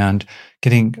other hand,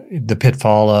 getting the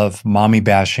pitfall of mommy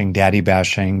bashing, daddy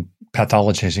bashing,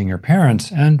 pathologizing your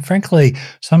parents, and frankly,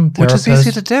 some therapists... Which is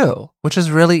easy to do, which is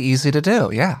really easy to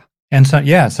do, yeah. And some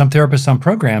therapists, some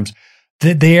programs,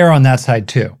 they err on that side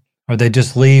too, or they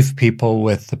just leave people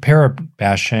with the parent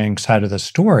bashing side of the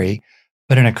story.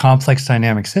 But in a complex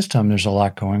dynamic system, there's a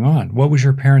lot going on. What was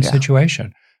your parents'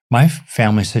 situation? My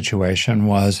family situation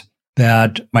was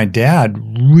that my dad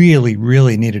really,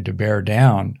 really needed to bear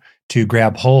down to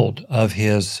grab hold of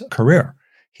his career.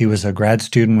 He was a grad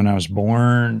student when I was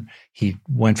born. He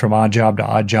went from odd job to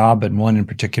odd job, and one in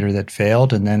particular that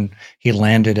failed. And then he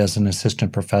landed as an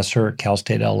assistant professor at Cal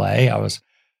State LA. I was,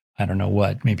 I don't know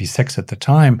what, maybe 6 at the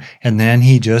time. And then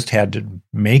he just had to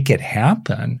make it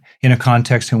happen in a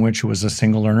context in which it was a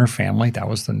single learner family. That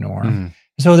was the norm.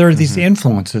 So there are these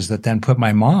influences that then put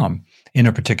my mom in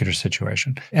a particular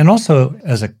situation. And also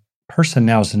as a person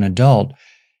now, as an adult,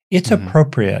 it's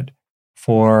appropriate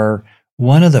for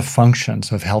one of the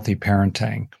functions of healthy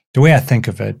parenting, the way I think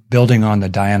of it, building on the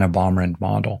Diana Baumrind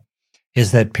model,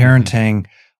 is that parenting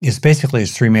is basically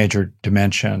 3 major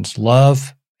dimensions: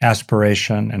 love,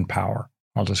 aspiration, and power.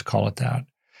 I'll just call it that.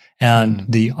 And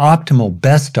the optimal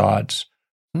best odds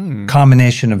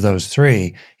combination of those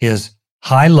 3 is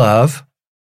high love,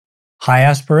 high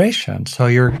aspiration. So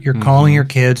you're calling your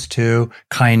kids to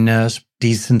kindness,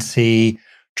 decency,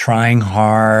 trying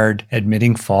hard,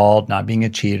 admitting fault, not being a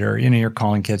cheater. You're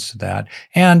calling kids to that.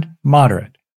 And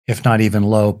moderate, if not even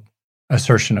low,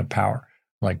 assertion of power,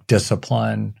 like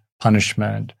discipline,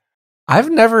 punishment. I've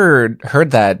never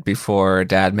heard that before,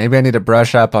 Dad. Maybe I need to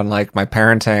brush up on like my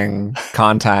parenting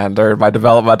content or my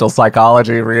developmental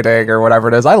psychology reading or whatever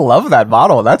it is. I love that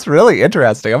model. That's really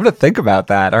interesting. I'm going to think about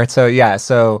that. All right.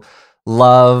 So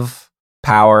love,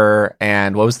 power,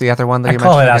 and what was the other one that you mentioned?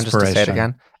 I call it aspiration. Just to say it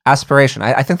again. Aspiration.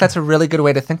 I think that's a really good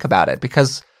way to think about it,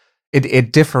 because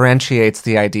it differentiates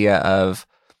the idea of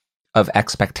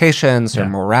expectations or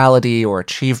morality or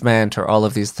achievement or all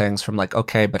of these things from like,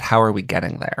 okay, but how are we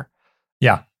getting there?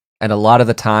 Yeah. And a lot of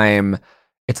the time,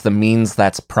 it's the means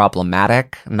that's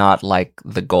problematic, not like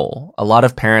the goal. A lot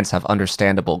of parents have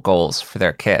understandable goals for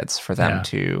their kids, for them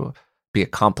to be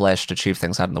accomplished, achieve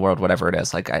things out in the world, whatever it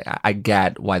is. Like, I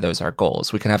get why those are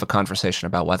goals. We can have a conversation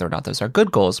about whether or not those are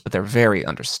good goals, but they're very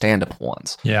understandable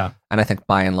ones. Yeah. And I think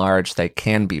by and large, they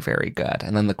can be very good.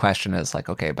 And then the question is like,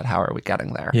 okay, but how are we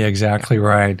getting there? Yeah, exactly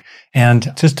right.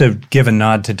 And just to give a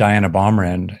nod to Diana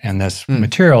Baumrind and this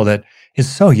material that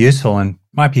is so useful and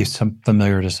might be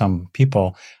familiar to some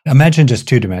people. Imagine just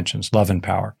 2 dimensions, love and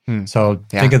power. So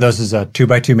think of those as a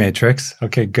 2x2 matrix.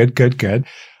 Okay, good.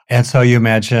 And so you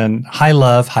imagine high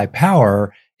love, high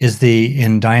power is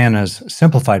in Diana's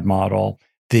simplified model,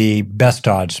 the best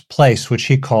odds place, which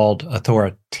she called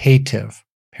authoritative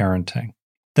parenting.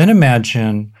 Then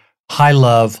imagine high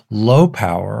love, low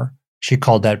power. She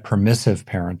called that permissive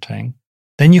parenting.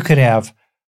 Then you could have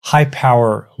high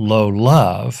power, low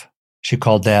love. She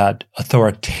called that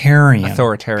authoritarian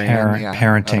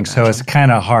parenting. So it's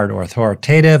kind of hard, or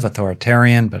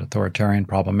authoritarian, but authoritarian,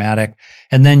 problematic.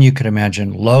 And then you could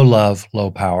imagine low love,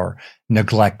 low power,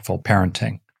 neglectful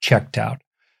parenting, checked out.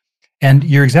 And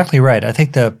you're exactly right. I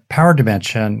think the power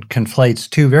dimension conflates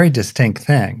 2 very distinct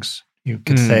things. You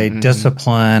could say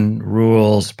discipline,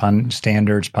 rules,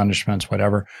 standards, punishments,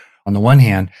 whatever, on the one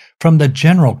hand, from the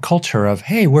general culture of,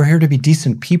 hey, we're here to be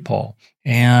decent people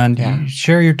and you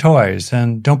share your toys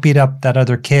and don't beat up that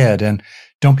other kid and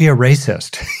don't be a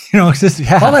racist. It's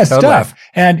just all that stuff.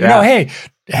 And, hey,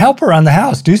 help around the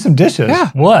house, do some dishes. Yeah,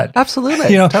 what?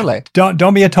 Absolutely. Totally.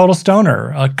 Don't be a total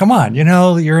stoner. Come on,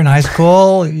 you're in high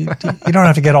school. You don't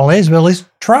have to get all A's, but at least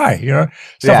try, stuff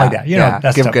like that.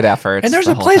 That give stuff. good efforts. And there's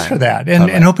a place for that.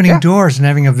 And opening doors and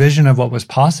having a vision of what was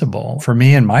possible for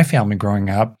me and my family growing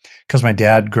up, because my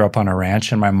dad grew up on a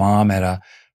ranch and my mom had a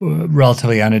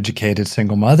relatively uneducated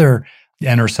single mother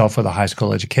and herself with a high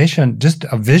school education. Just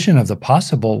a vision of the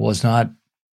possible was not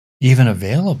even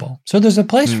available. So there's a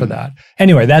place for that.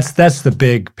 Anyway, that's the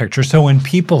big picture. So when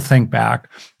people think back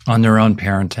on their own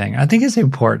parenting, I think it's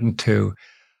important to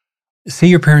see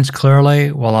your parents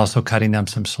clearly while also cutting them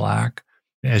some slack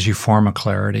as you form a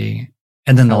clarity.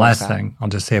 And then the last thing I'll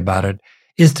just say about it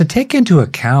is to take into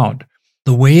account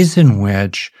the ways in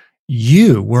which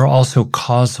you were also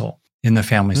causal in the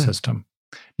family system.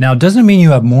 Now, it doesn't mean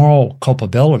you have moral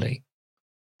culpability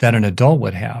that an adult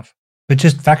would have, but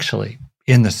just factually,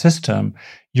 in the system,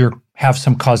 you have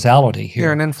some causality here.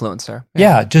 You're an influencer.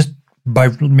 Yeah, just by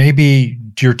maybe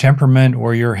your temperament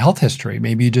or your health history.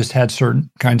 Maybe you just had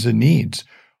certain kinds of needs.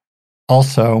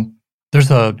 Also, there's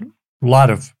a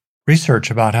lot of research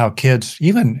about how kids,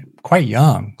 even quite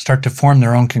young, start to form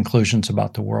their own conclusions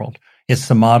about the world. It's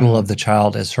the model of the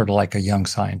child as sort of like a young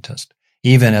scientist,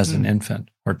 even as an infant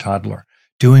or toddler,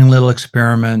 doing little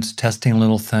experiments, testing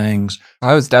little things.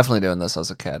 I was definitely doing this as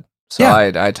a kid. So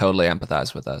I totally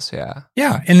empathize with this, yeah.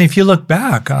 Yeah, and if you look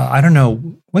back, I don't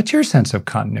know, what's your sense of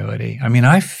continuity? I mean,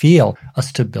 I feel a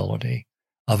stability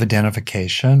of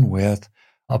identification with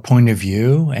a point of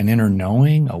view, an inner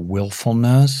knowing, a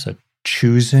willfulness, a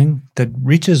choosing that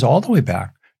reaches all the way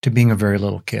back to being a very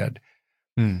little kid.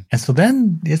 And so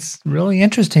then it's really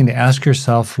interesting to ask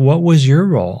yourself, what was your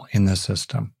role in the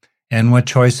system? And what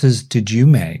choices did you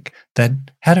make that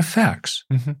had effects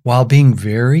while being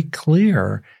very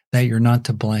clear that you're not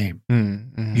to blame?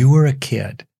 You were a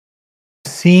kid.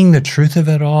 Seeing the truth of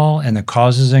it all and the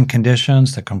causes and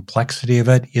conditions, the complexity of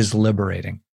it is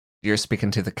liberating. You're speaking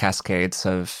to the cascades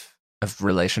of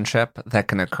relationship that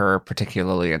can occur,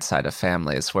 particularly inside of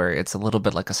families, where it's a little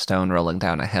bit like a stone rolling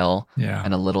down a hill,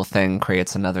 and a little thing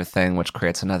creates another thing, which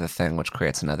creates another thing, which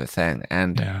creates another thing.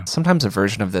 And sometimes a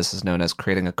version of this is known as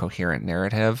creating a coherent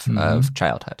narrative of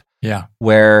childhood. Yeah.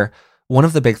 Where one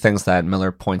of the big things that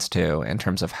Miller points to in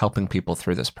terms of helping people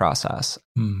through this process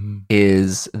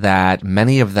is that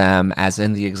many of them, as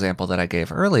in the example that I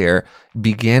gave earlier,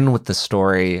 begin with the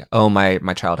story, oh, my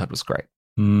childhood was great.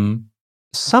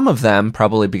 Some of them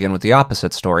probably begin with the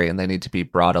opposite story, and they need to be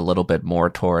brought a little bit more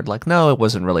toward like, no, it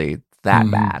wasn't really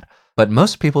that bad. But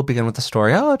most people begin with the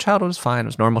story, oh, childhood was fine, it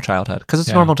was normal childhood, because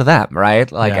it's normal to them, right?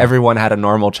 Like everyone had a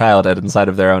normal childhood inside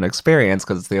of their own experience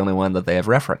because it's the only one that they have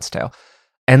reference to.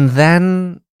 And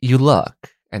then you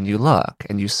look and you look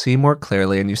and you see more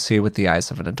clearly and you see with the eyes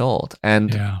of an adult.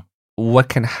 And what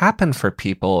can happen for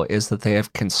people is that they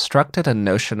have constructed a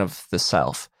notion of the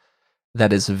self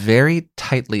that is very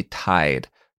tightly tied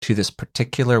to this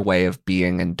particular way of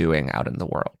being and doing out in the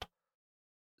world.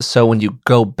 So when you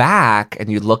go back and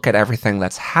you look at everything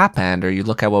that's happened, or you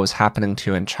look at what was happening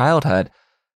to you in childhood,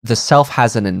 the self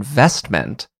has an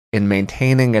investment in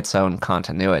maintaining its own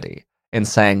continuity, in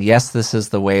saying, yes, this is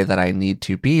the way that I need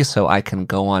to be so I can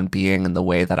go on being in the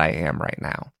way that I am right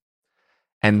now.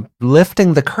 And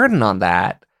lifting the curtain on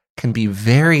that can be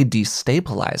very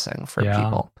destabilizing for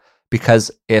people.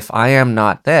 Because if I am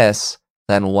not this,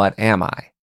 then what am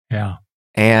I? Yeah.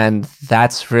 And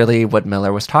that's really what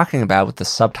Miller was talking about with the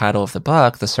subtitle of the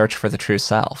book, The Search for the True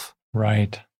Self.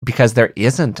 Right. Because there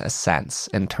isn't a sense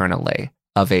internally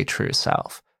of a true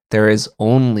self. There is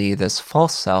only this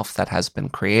false self that has been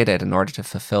created in order to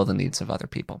fulfill the needs of other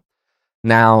people.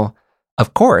 Now,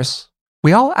 of course,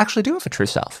 we all actually do have a true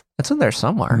self. It's in there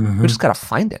somewhere. We just got to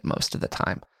find it most of the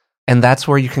time. And that's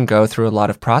where you can go through a lot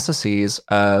of processes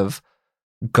of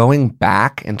going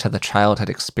back into the childhood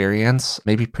experience,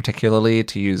 maybe particularly,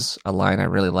 to use a line I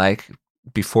really like,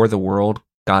 before the world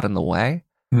got in the way,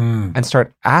 and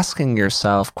start asking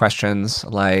yourself questions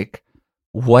like,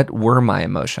 what were my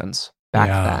emotions back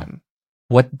then?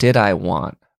 What did I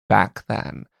want back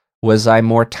then? Was I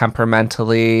more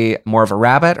temperamentally more of a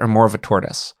rabbit or more of a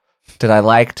tortoise? Did I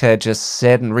like to just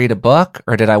sit and read a book,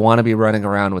 or did I want to be running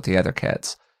around with the other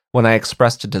kids? When I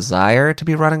expressed a desire to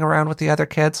be running around with the other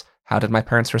kids, how did my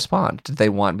parents respond? Did they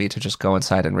want me to just go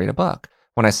inside and read a book?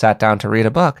 When I sat down to read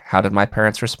a book, how did my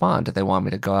parents respond? Did they want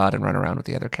me to go out and run around with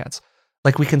the other kids?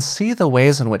 Like we can see the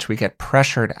ways in which we get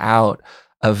pressured out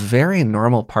of very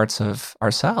normal parts of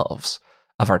ourselves,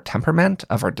 of our temperament,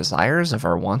 of our desires, of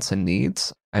our wants and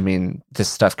needs. I mean, this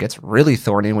stuff gets really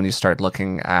thorny when you start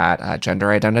looking at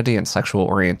gender identity and sexual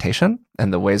orientation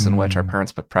and the ways in which our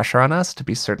parents put pressure on us to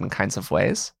be certain kinds of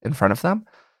ways in front of them.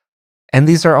 And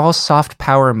these are all soft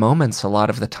power moments a lot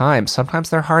of the time. Sometimes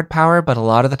they're hard power, but a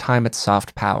lot of the time it's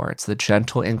soft power. It's the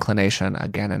gentle inclination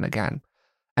again and again.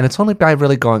 And it's only by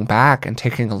really going back and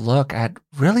taking a look at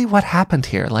really what happened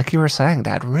here, like you were saying,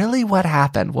 Dad, really what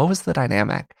happened? What was the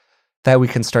dynamic? That we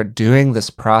can start doing this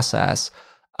process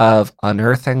of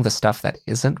unearthing the stuff that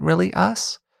isn't really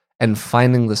us and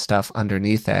finding the stuff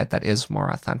underneath it that is more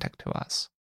authentic to us.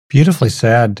 Beautifully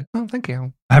said. Oh, thank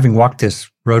you. Having walked this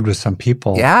road with some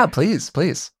people. Yeah, please.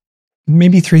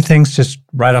 Maybe 3 things just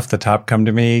right off the top come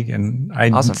to me. And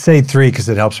I say 3 because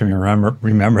it helps me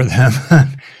remember them.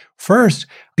 First,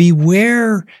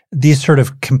 beware these sort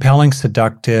of compelling,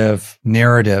 seductive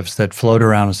narratives that float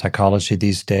around in psychology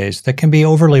these days that can be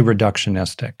overly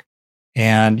reductionistic.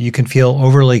 And you can feel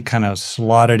overly kind of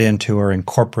slotted into or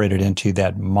incorporated into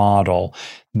that model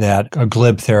that a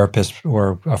glib therapist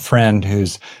or a friend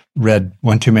who's read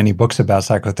one too many books about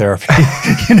psychotherapy,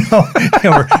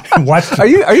 or watched. Are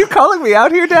you calling me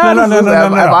out here, Dad? No.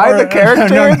 Am I the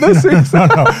character in this? No.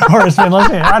 Or has been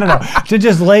listening. I don't know. To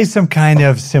just lay some kind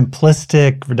of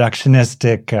simplistic,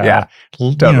 reductionistic,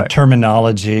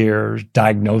 terminology or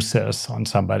diagnosis on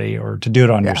somebody, or to do it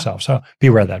on yourself. So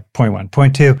beware of that. Point 1.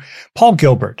 Point 2. Paul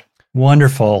Gilbert,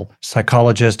 wonderful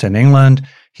psychologist in England.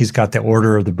 He's got the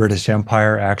Order of the British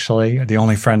Empire, actually. The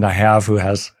only friend I have who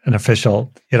has an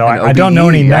official, I don't know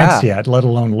any knights yet, let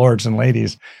alone lords and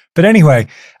ladies. But anyway,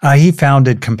 he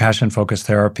founded compassion-focused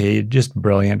therapy, just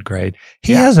brilliant, great.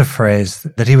 He has a phrase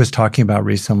that he was talking about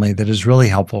recently that is really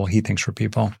helpful, he thinks, for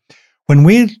people. When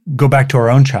we go back to our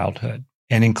own childhood,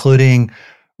 and including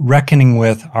reckoning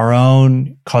with our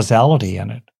own causality in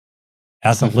it,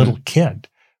 as a little kid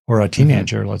or a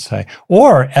teenager, let's say,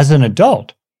 or as an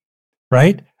adult,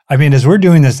 right? I mean, as we're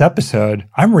doing this episode,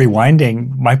 I'm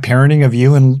rewinding my parenting of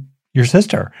you and your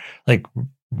sister. Like,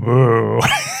 whoa.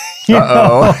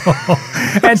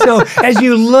 And so as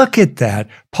you look at that,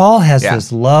 Paul has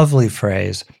this lovely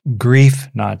phrase, grief,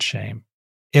 not shame.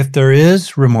 If there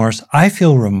is remorse, I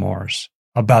feel remorse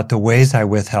about the ways I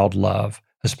withheld love,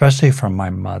 especially from my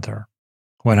mother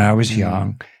when I was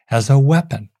young, as a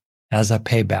weapon, as a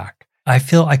payback.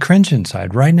 I cringe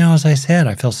inside. Right now, as I said,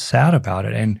 I feel sad about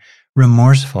it and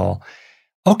remorseful.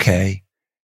 Okay.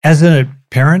 As a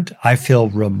parent, I feel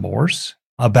remorse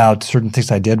about certain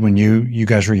things I did when you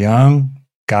guys were young.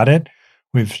 Got it?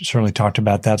 We've certainly talked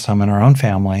about that some in our own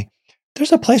family.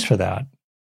 There's a place for that,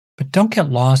 but don't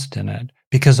get lost in it,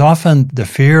 because often the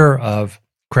fear of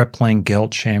crippling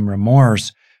guilt, shame,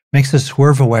 remorse makes us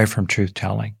swerve away from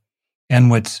truth-telling. And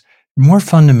what's more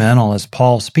fundamental, as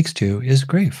Paul speaks to, is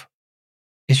grief.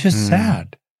 It's just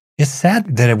sad. It's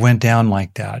sad that it went down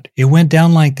like that. It went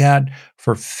down like that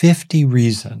for 50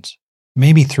 reasons,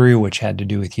 maybe 3 of which had to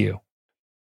do with you.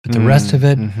 But the rest of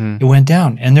it, it went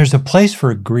down. And there's a place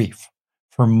for grief,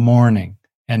 for mourning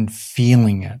and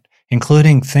feeling it,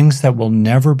 including things that will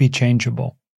never be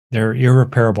changeable. They're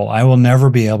irreparable. I will never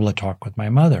be able to talk with my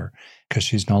mother because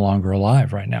she's no longer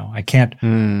alive right now. I can't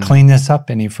clean this up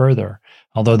any further.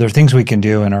 Although there are things we can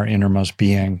do in our innermost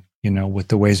being, with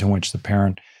the ways in which the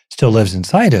parent still lives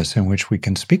inside us, in which we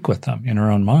can speak with them in our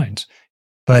own minds.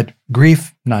 But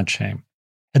grief, not shame.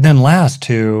 And then last,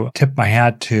 to tip my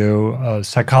hat to a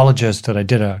psychologist that I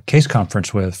did a case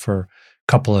conference with for a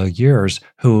couple of years,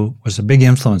 who was a big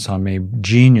influence on me,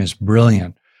 genius,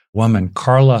 brilliant woman,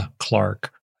 Carla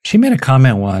Clark. She made a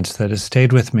comment once that has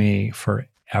stayed with me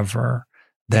forever,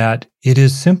 that it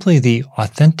is simply the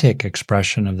authentic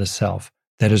expression of the self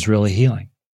that is really healing.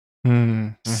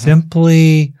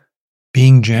 Simply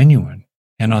being genuine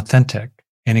and authentic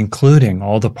and including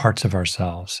all the parts of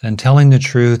ourselves and telling the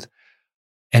truth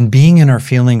and being in our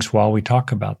feelings while we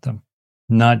talk about them,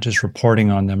 not just reporting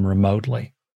on them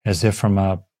remotely as if from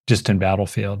a distant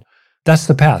battlefield. That's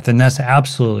the path. And that's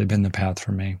absolutely been the path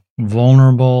for me.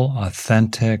 Vulnerable,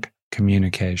 authentic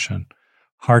communication,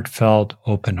 heartfelt,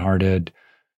 open-hearted,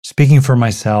 speaking for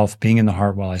myself, being in the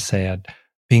heart while I say it,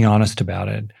 being honest about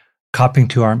it, copying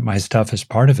to my stuff as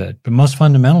part of it, but most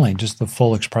fundamentally, just the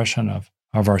full expression of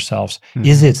ourselves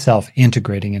is itself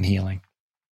integrating and healing,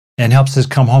 and helps us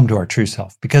come home to our true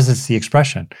self, because it's the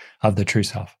expression of the true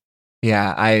self.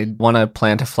 Yeah, I want to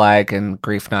plant a flag in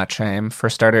grief, not shame. For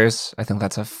starters, I think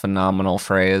that's a phenomenal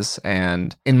phrase.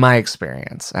 And in my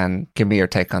experience, and give me your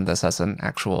take on this as an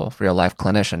actual real life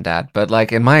clinician, Dad, but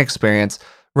in my experience,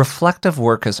 reflective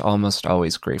work is almost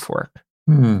always grief work.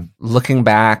 Looking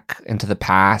back into the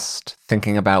past,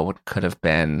 thinking about what could have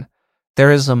been,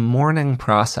 there is a mourning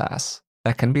process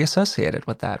that can be associated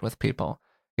with that with people.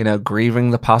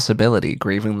 Grieving the possibility,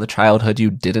 grieving the childhood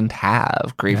you didn't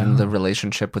have, grieving the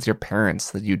relationship with your parents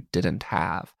that you didn't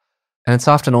have. And it's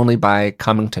often only by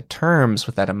coming to terms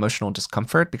with that emotional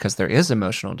discomfort, because there is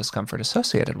emotional discomfort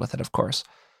associated with it, of course,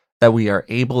 that we are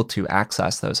able to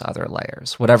access those other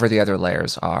layers, whatever the other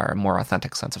layers are, a more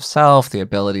authentic sense of self, the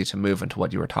ability to move into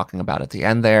what you were talking about at the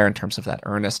end there in terms of that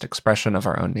earnest expression of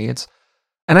our own needs.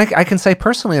 And I can say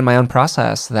personally in my own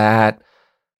process that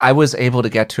I was able to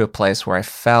get to a place where I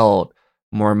felt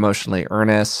more emotionally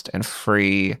earnest and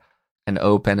free and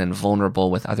open and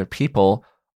vulnerable with other people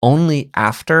only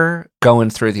after going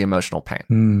through the emotional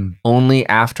pain, only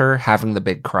after having the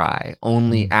big cry,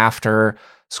 only after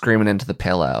screaming into the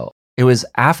pillow. It was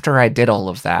after I did all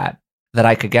of that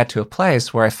I could get to a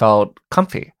place where I felt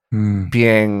comfy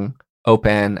being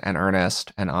open and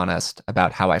earnest and honest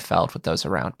about how I felt with those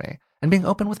around me, and being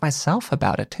open with myself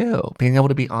about it too, being able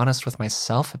to be honest with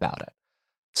myself about it.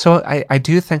 So I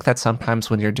do think that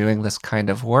sometimes when you're doing this kind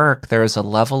of work, there is a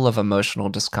level of emotional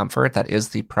discomfort that is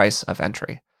the price of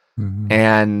entry.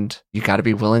 And you got to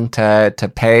be willing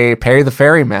to pay the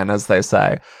ferryman, as they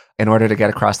say, in order to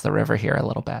get across the river here a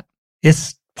little bit.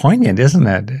 It's poignant, isn't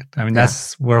it? I mean,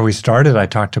 that's where we started. I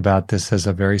talked about this as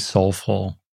a very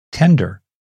soulful, tender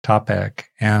topic.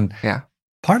 And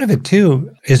part of it,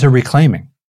 too, is a reclaiming.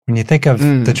 When you think of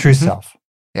the true self,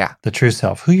 the true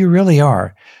self, who you really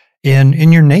are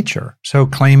in your nature. So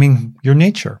claiming your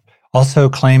nature. Also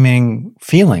claiming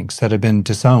feelings that have been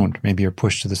disowned, maybe you're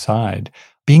pushed to the side.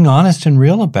 Being honest and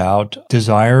real about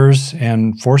desires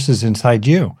and forces inside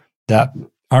you that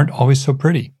aren't always so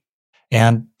pretty.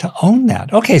 And to own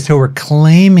that. Okay, so we're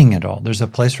claiming it all. There's a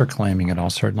place for claiming it all,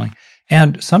 certainly.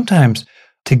 And sometimes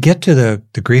to get to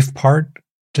the grief part,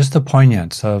 just the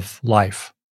poignance of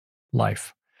life.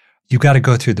 You got to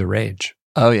go through the rage.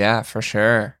 Oh, yeah, for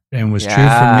sure. And was true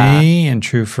for me and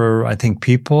true for, I think,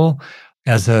 people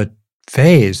as a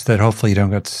phase that hopefully you don't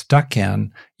get stuck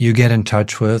in. You get in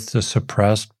touch with the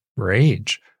suppressed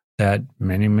rage that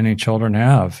many, many children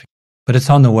have. But it's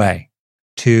on the way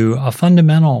to a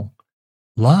fundamental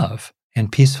love and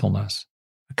peacefulness,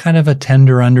 a kind of a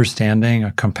tender understanding,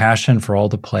 a compassion for all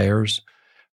the players.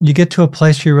 You get to a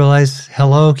place where you realize,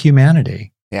 hello,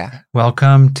 humanity. Yeah.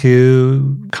 Welcome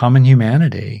to common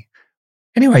humanity.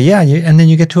 Anyway, and then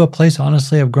you get to a place,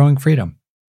 honestly, of growing freedom.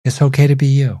 It's okay to be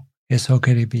you. It's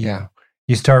okay to be you.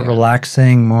 You start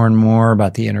relaxing more and more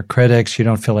about the inner critics. You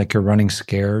don't feel like you're running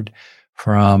scared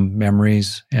from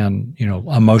memories and,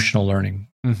 emotional learning,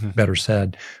 better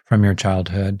said, from your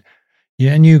childhood.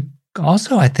 And you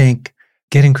also, I think,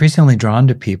 get increasingly drawn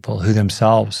to people who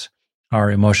themselves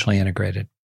are emotionally integrated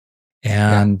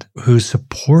and who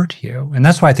support you. And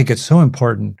that's why I think it's so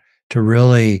important to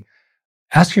really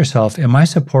ask yourself, am I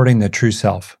supporting the true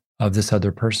self of this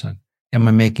other person? Am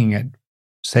I making it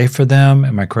safe for them?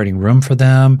 Am I creating room for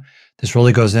them? This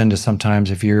really goes into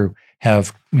sometimes if you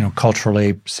have,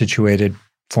 culturally situated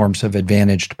forms of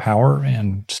advantaged power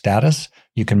and status,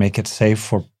 you can make it safe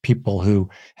for people who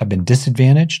have been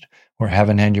disadvantaged or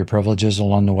haven't had your privileges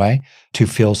along the way to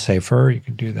feel safer. You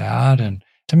can do that and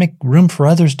to make room for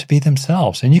others to be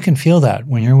themselves. And you can feel that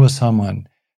when you're with someone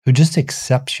who just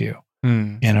accepts you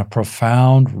in a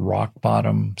profound rock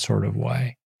bottom sort of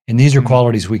way. And these are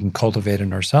qualities we can cultivate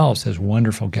in ourselves as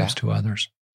wonderful gifts to others.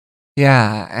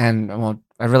 Yeah. And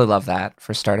I really love that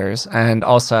for starters. And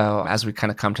also, as we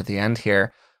kind of come to the end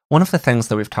here, one of the things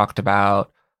that we've talked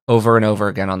about over and over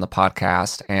again on the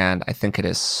podcast, and I think it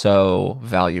is so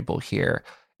valuable here,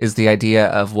 is the idea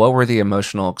of what were the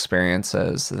emotional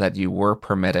experiences that you were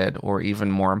permitted, or even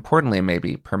more importantly,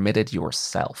 maybe permitted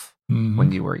yourself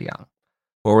when you were young.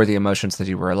 What were the emotions that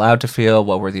you were allowed to feel?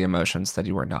 What were the emotions that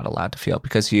you were not allowed to feel?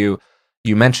 Because you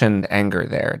mentioned anger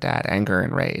there, Dad, anger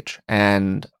and rage.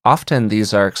 And often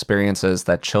these are experiences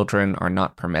that children are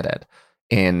not permitted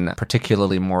in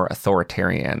particularly more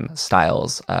authoritarian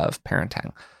styles of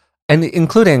parenting. And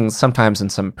including sometimes in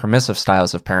some permissive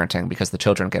styles of parenting because the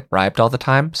children get bribed all the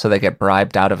time. So they get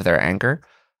bribed out of their anger.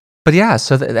 But yeah,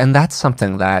 and that's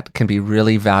something that can be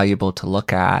really valuable to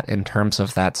look at in terms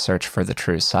of that search for the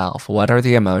true self. What are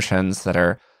the emotions that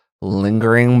are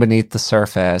lingering beneath the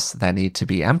surface that need to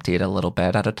be emptied a little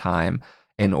bit at a time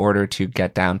in order to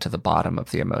get down to the bottom of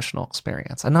the emotional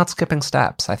experience? And not skipping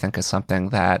steps, I think, is something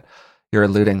that you're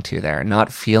alluding to there.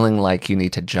 Not feeling like you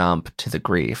need to jump to the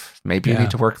grief. Maybe you need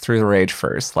to work through the rage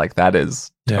first. Like that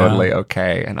is totally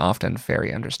okay and often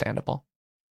very understandable.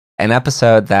 An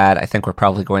episode that I think we're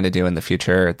probably going to do in the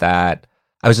future that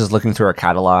I was just looking through our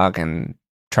catalog and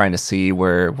trying to see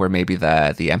where maybe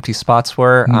the empty spots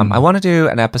were. Mm. I want to do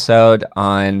an episode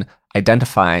on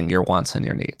identifying your wants and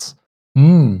your needs.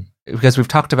 Mm. Because we've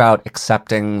talked about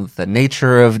accepting the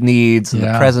nature of needs and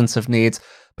the presence of needs,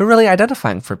 but really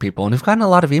identifying for people. And we've gotten a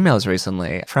lot of emails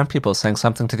recently from people saying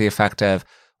something to the effect of,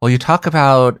 well, you talk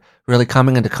about really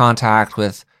coming into contact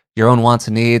with your own wants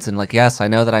and needs. And like, yes, I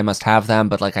know that I must have them,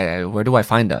 but like, where do I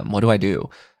find them? What do I do?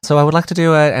 So I would like to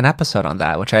do an episode on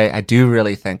that, which I do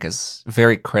really think is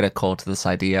very critical to this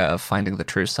idea of finding the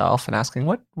true self and asking,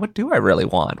 what do I really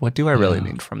want? What do I really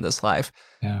need from this life?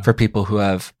 For people who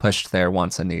have pushed their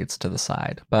wants and needs to the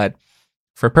side. But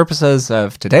for purposes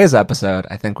of today's episode,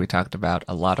 I think we talked about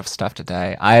a lot of stuff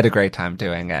today. I had a great time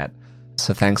doing it.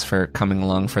 So thanks for coming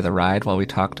along for the ride while we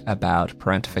talked about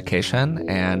parentification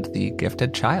and the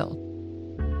gifted child.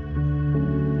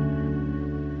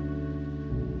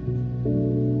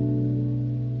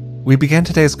 We began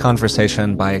today's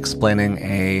conversation by explaining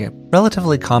a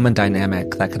relatively common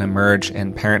dynamic that can emerge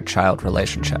in parent-child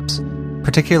relationships,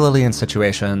 particularly in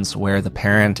situations where the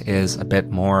parent is a bit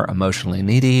more emotionally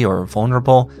needy or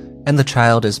vulnerable, and the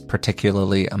child is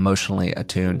particularly emotionally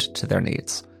attuned to their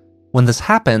needs. When this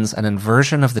happens, an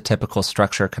inversion of the typical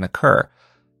structure can occur,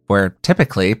 where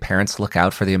typically parents look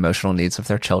out for the emotional needs of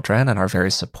their children and are very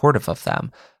supportive of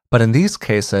them. But in these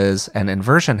cases, an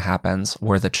inversion happens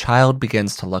where the child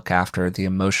begins to look after the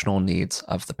emotional needs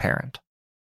of the parent.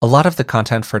 A lot of the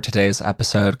content for today's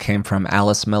episode came from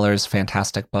Alice Miller's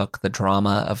fantastic book, The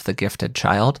Drama of the Gifted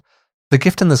Child. The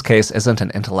gift in this case isn't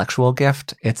an intellectual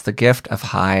gift, it's the gift of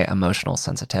high emotional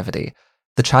sensitivity.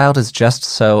 The child is just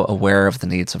so aware of the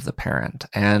needs of the parent,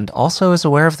 and also is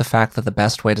aware of the fact that the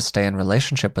best way to stay in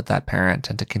relationship with that parent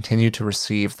and to continue to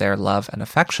receive their love and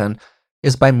affection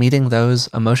is by meeting those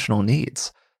emotional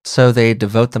needs. So they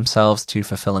devote themselves to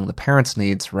fulfilling the parent's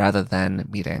needs rather than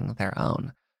meeting their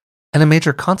own. And a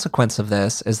major consequence of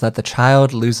this is that the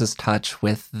child loses touch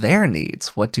with their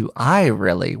needs. What do I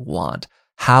really want?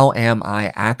 How am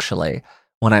I actually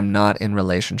when I'm not in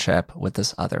relationship with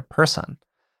this other person?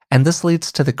 And this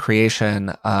leads to the creation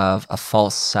of a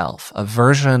false self, a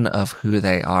version of who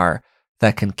they are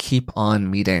that can keep on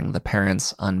meeting the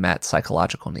parent's unmet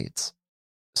psychological needs.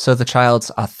 So the child's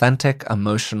authentic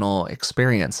emotional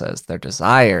experiences, their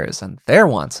desires and their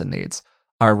wants and needs,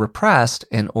 are repressed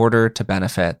in order to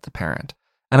benefit the parent.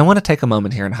 And I want to take a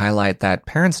moment here and highlight that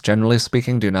parents, generally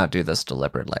speaking, do not do this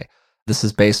deliberately. This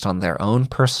is based on their own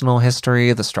personal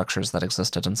history, the structures that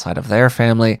existed inside of their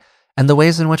family, and the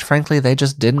ways in which, frankly, they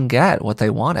just didn't get what they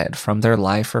wanted from their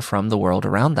life or from the world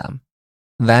around them.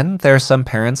 Then there are some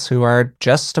parents who are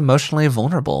just emotionally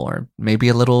vulnerable or maybe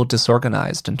a little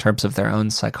disorganized in terms of their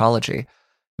own psychology.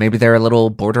 Maybe they're a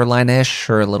little borderline-ish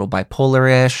or a little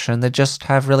bipolar-ish, and they just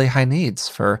have really high needs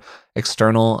for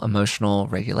external emotional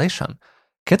regulation.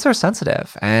 Kids are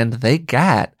sensitive, and they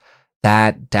get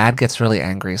that dad gets really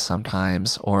angry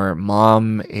sometimes, or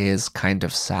mom is kind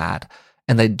of sad,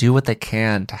 and they do what they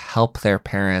can to help their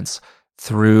parents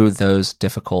through those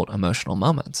difficult emotional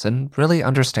moments in really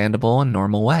understandable and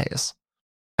normal ways.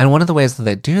 And one of the ways that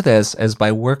they do this is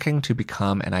by working to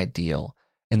become an ideal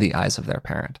in the eyes of their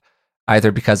parent.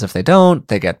 Either because if they don't,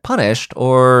 they get punished,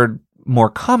 or more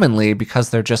commonly, because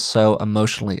they're just so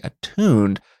emotionally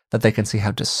attuned that they can see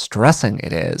how distressing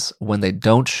it is when they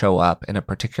don't show up in a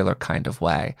particular kind of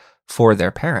way for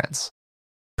their parents.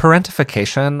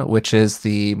 Parentification, which is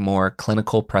the more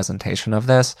clinical presentation of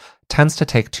this, tends to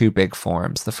take two big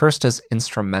forms. The first is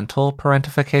instrumental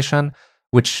parentification,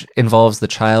 which involves the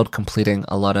child completing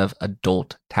a lot of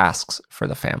adult tasks for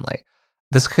the family.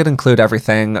 This could include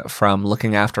everything from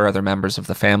looking after other members of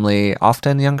the family,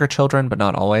 often younger children, but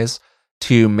not always,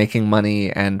 to making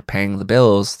money and paying the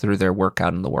bills through their work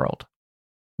out in the world.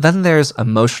 Then there's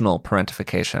emotional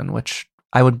parentification, which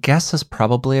I would guess is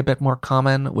probably a bit more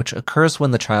common, which occurs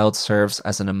when the child serves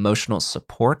as an emotional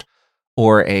support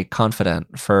or a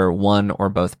confidant for one or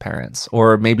both parents,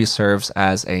 or maybe serves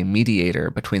as a mediator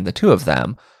between the two of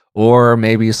them, or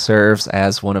maybe serves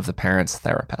as one of the parents'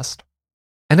 therapists.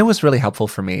 And it was really helpful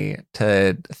for me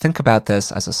to think about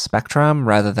this as a spectrum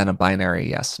rather than a binary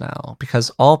yes-no, because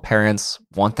all parents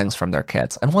want things from their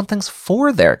kids and want things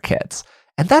for their kids.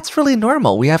 And that's really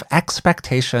normal. We have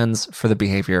expectations for the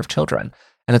behavior of children,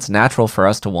 and it's natural for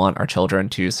us to want our children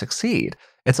to succeed.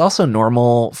 It's also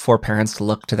normal for parents to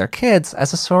look to their kids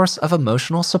as a source of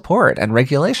emotional support and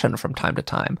regulation from time to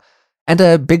time. And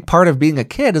a big part of being a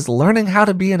kid is learning how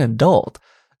to be an adult.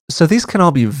 So these can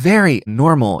all be very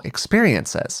normal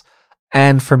experiences.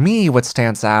 And for me, what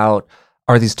stands out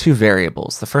are these two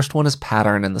variables. The first one is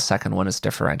pattern, and the second one is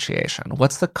differentiation.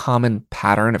 What's the common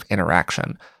pattern of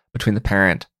interaction between the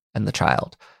parent and the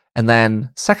child? And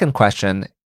then second question,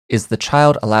 is the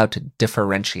child allowed to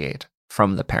differentiate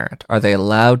from the parent? Are they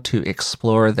allowed to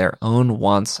explore their own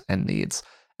wants and needs?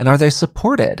 And are they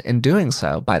supported in doing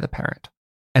so by the parent?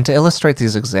 And to illustrate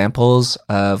these examples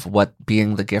of what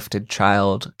being the gifted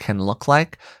child can look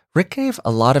like, Rick gave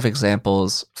a lot of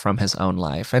examples from his own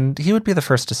life, and he would be the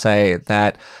first to say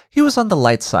that he was on the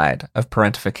light side of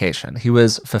parentification. He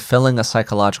was fulfilling a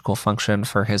psychological function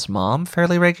for his mom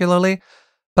fairly regularly,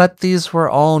 but these were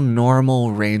all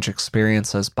normal range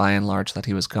experiences by and large that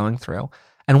he was going through.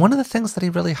 And one of the things that he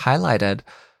really highlighted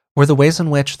were the ways in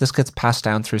which this gets passed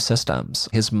down through systems.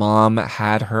 His mom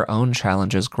had her own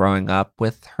challenges growing up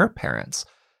with her parents,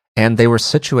 and they were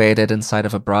situated inside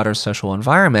of a broader social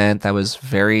environment that was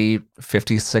very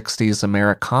 50s, 60s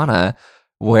Americana,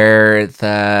 where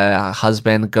the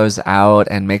husband goes out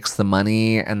and makes the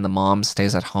money and the mom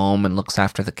stays at home and looks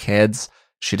after the kids.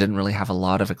 She didn't really have a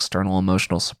lot of external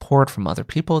emotional support from other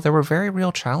people. There were very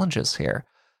real challenges here.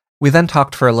 We then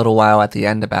talked for a little while at the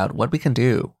end about what we can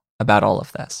do about all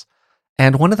of this.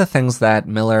 And one of the things that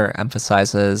Miller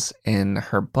emphasizes in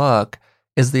her book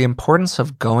is the importance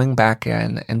of going back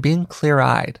in and being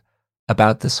clear-eyed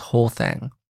about this whole thing,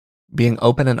 being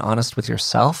open and honest with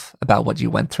yourself about what you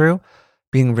went through,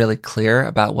 being really clear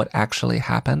about what actually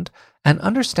happened, and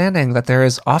understanding that there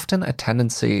is often a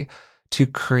tendency to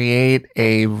create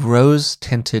a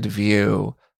rose-tinted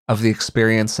view of the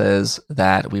experiences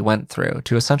that we went through,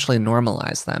 to essentially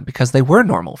normalize them, because they were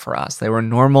normal for us. They were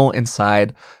normal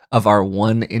inside of our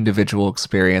one individual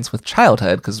experience with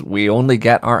childhood, because we only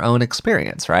get our own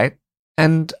experience, right?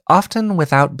 And often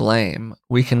without blame,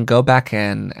 we can go back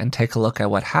in and take a look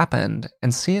at what happened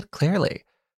and see it clearly,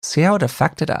 see how it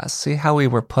affected us, see how we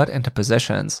were put into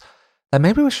positions that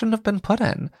maybe we shouldn't have been put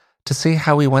in, to see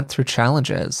how we went through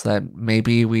challenges that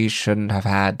maybe we shouldn't have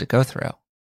had to go through.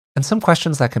 And some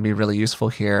questions that can be really useful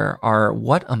here are,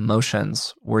 what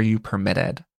emotions were you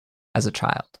permitted as a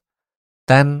child?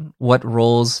 Then, what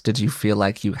roles did you feel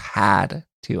like you had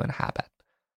to inhabit?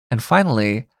 And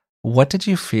finally, what did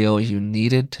you feel you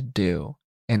needed to do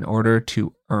in order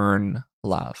to earn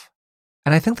love?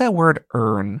 And I think that word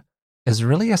earn is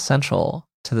really essential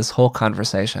to this whole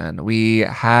conversation. We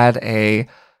had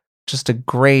just a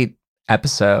great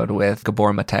episode with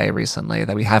Gabor Mate recently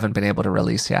that we haven't been able to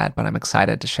release yet, but I'm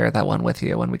excited to share that one with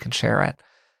you when we can share it.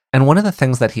 And one of the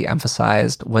things that he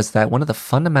emphasized was that one of the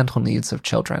fundamental needs of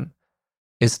children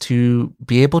is to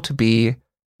be able to be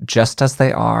just as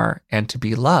they are and to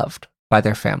be loved by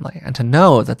their family, and to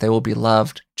know that they will be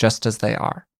loved just as they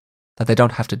are, that they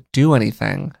don't have to do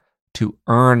anything to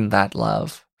earn that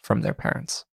love from their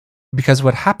parents. Because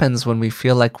what happens when we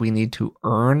feel like we need to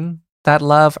earn that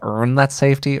love, earn that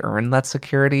safety, earn that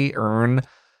security, earn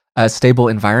a stable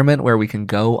environment where we can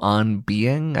go on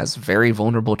being as very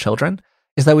vulnerable children,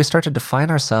 is that we start to define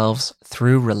ourselves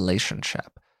through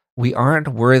relationship. We aren't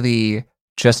worthy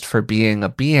just for being a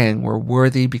being, we're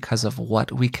worthy because of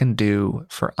what we can do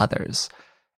for others.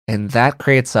 And that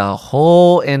creates a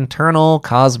whole internal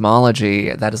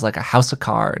cosmology that is like a house of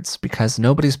cards, because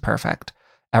nobody's perfect.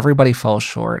 Everybody falls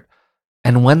short.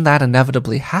 And when that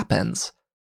inevitably happens,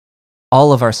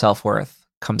 all of our self-worth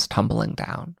comes tumbling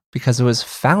down, because it was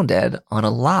founded on a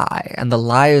lie. And the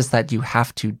lie is that you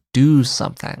have to do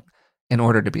something in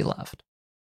order to be loved.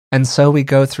 And so we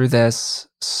go through this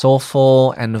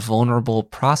soulful and vulnerable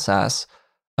process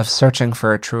of searching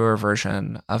for a truer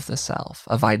version of the self,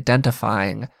 of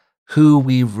identifying who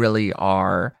we really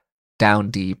are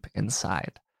down deep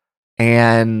inside.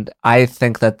 And I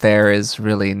think that there is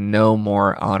really no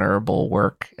more honorable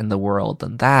work in the world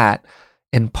than that,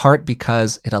 in part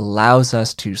because it allows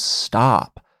us to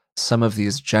stop some of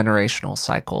these generational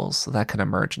cycles that can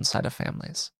emerge inside of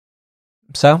families.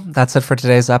 So that's it for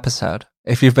today's episode.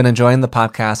 If you've been enjoying the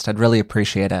podcast, I'd really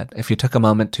appreciate it if you took a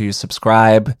moment to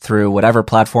subscribe through whatever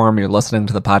platform you're listening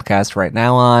to the podcast right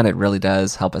now on. It really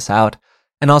does help us out.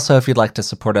 And also, if you'd like to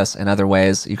support us in other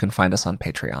ways, you can find us on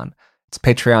Patreon. It's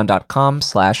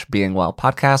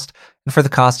patreon.com/beingwellpodcast. And for the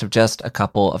cost of just a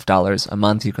couple of dollars a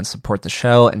month, you can support the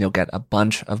show and you'll get a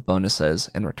bunch of bonuses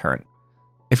in return.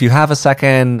 If you have a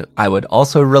second, I would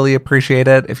also really appreciate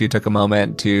it if you took a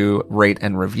moment to rate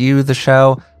and review the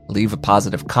show, leave a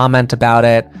positive comment about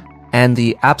it. And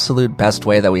the absolute best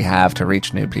way that we have to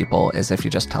reach new people is if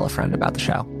you just tell a friend about the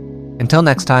show. Until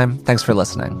next time, thanks for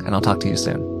listening, and I'll talk to you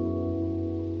soon.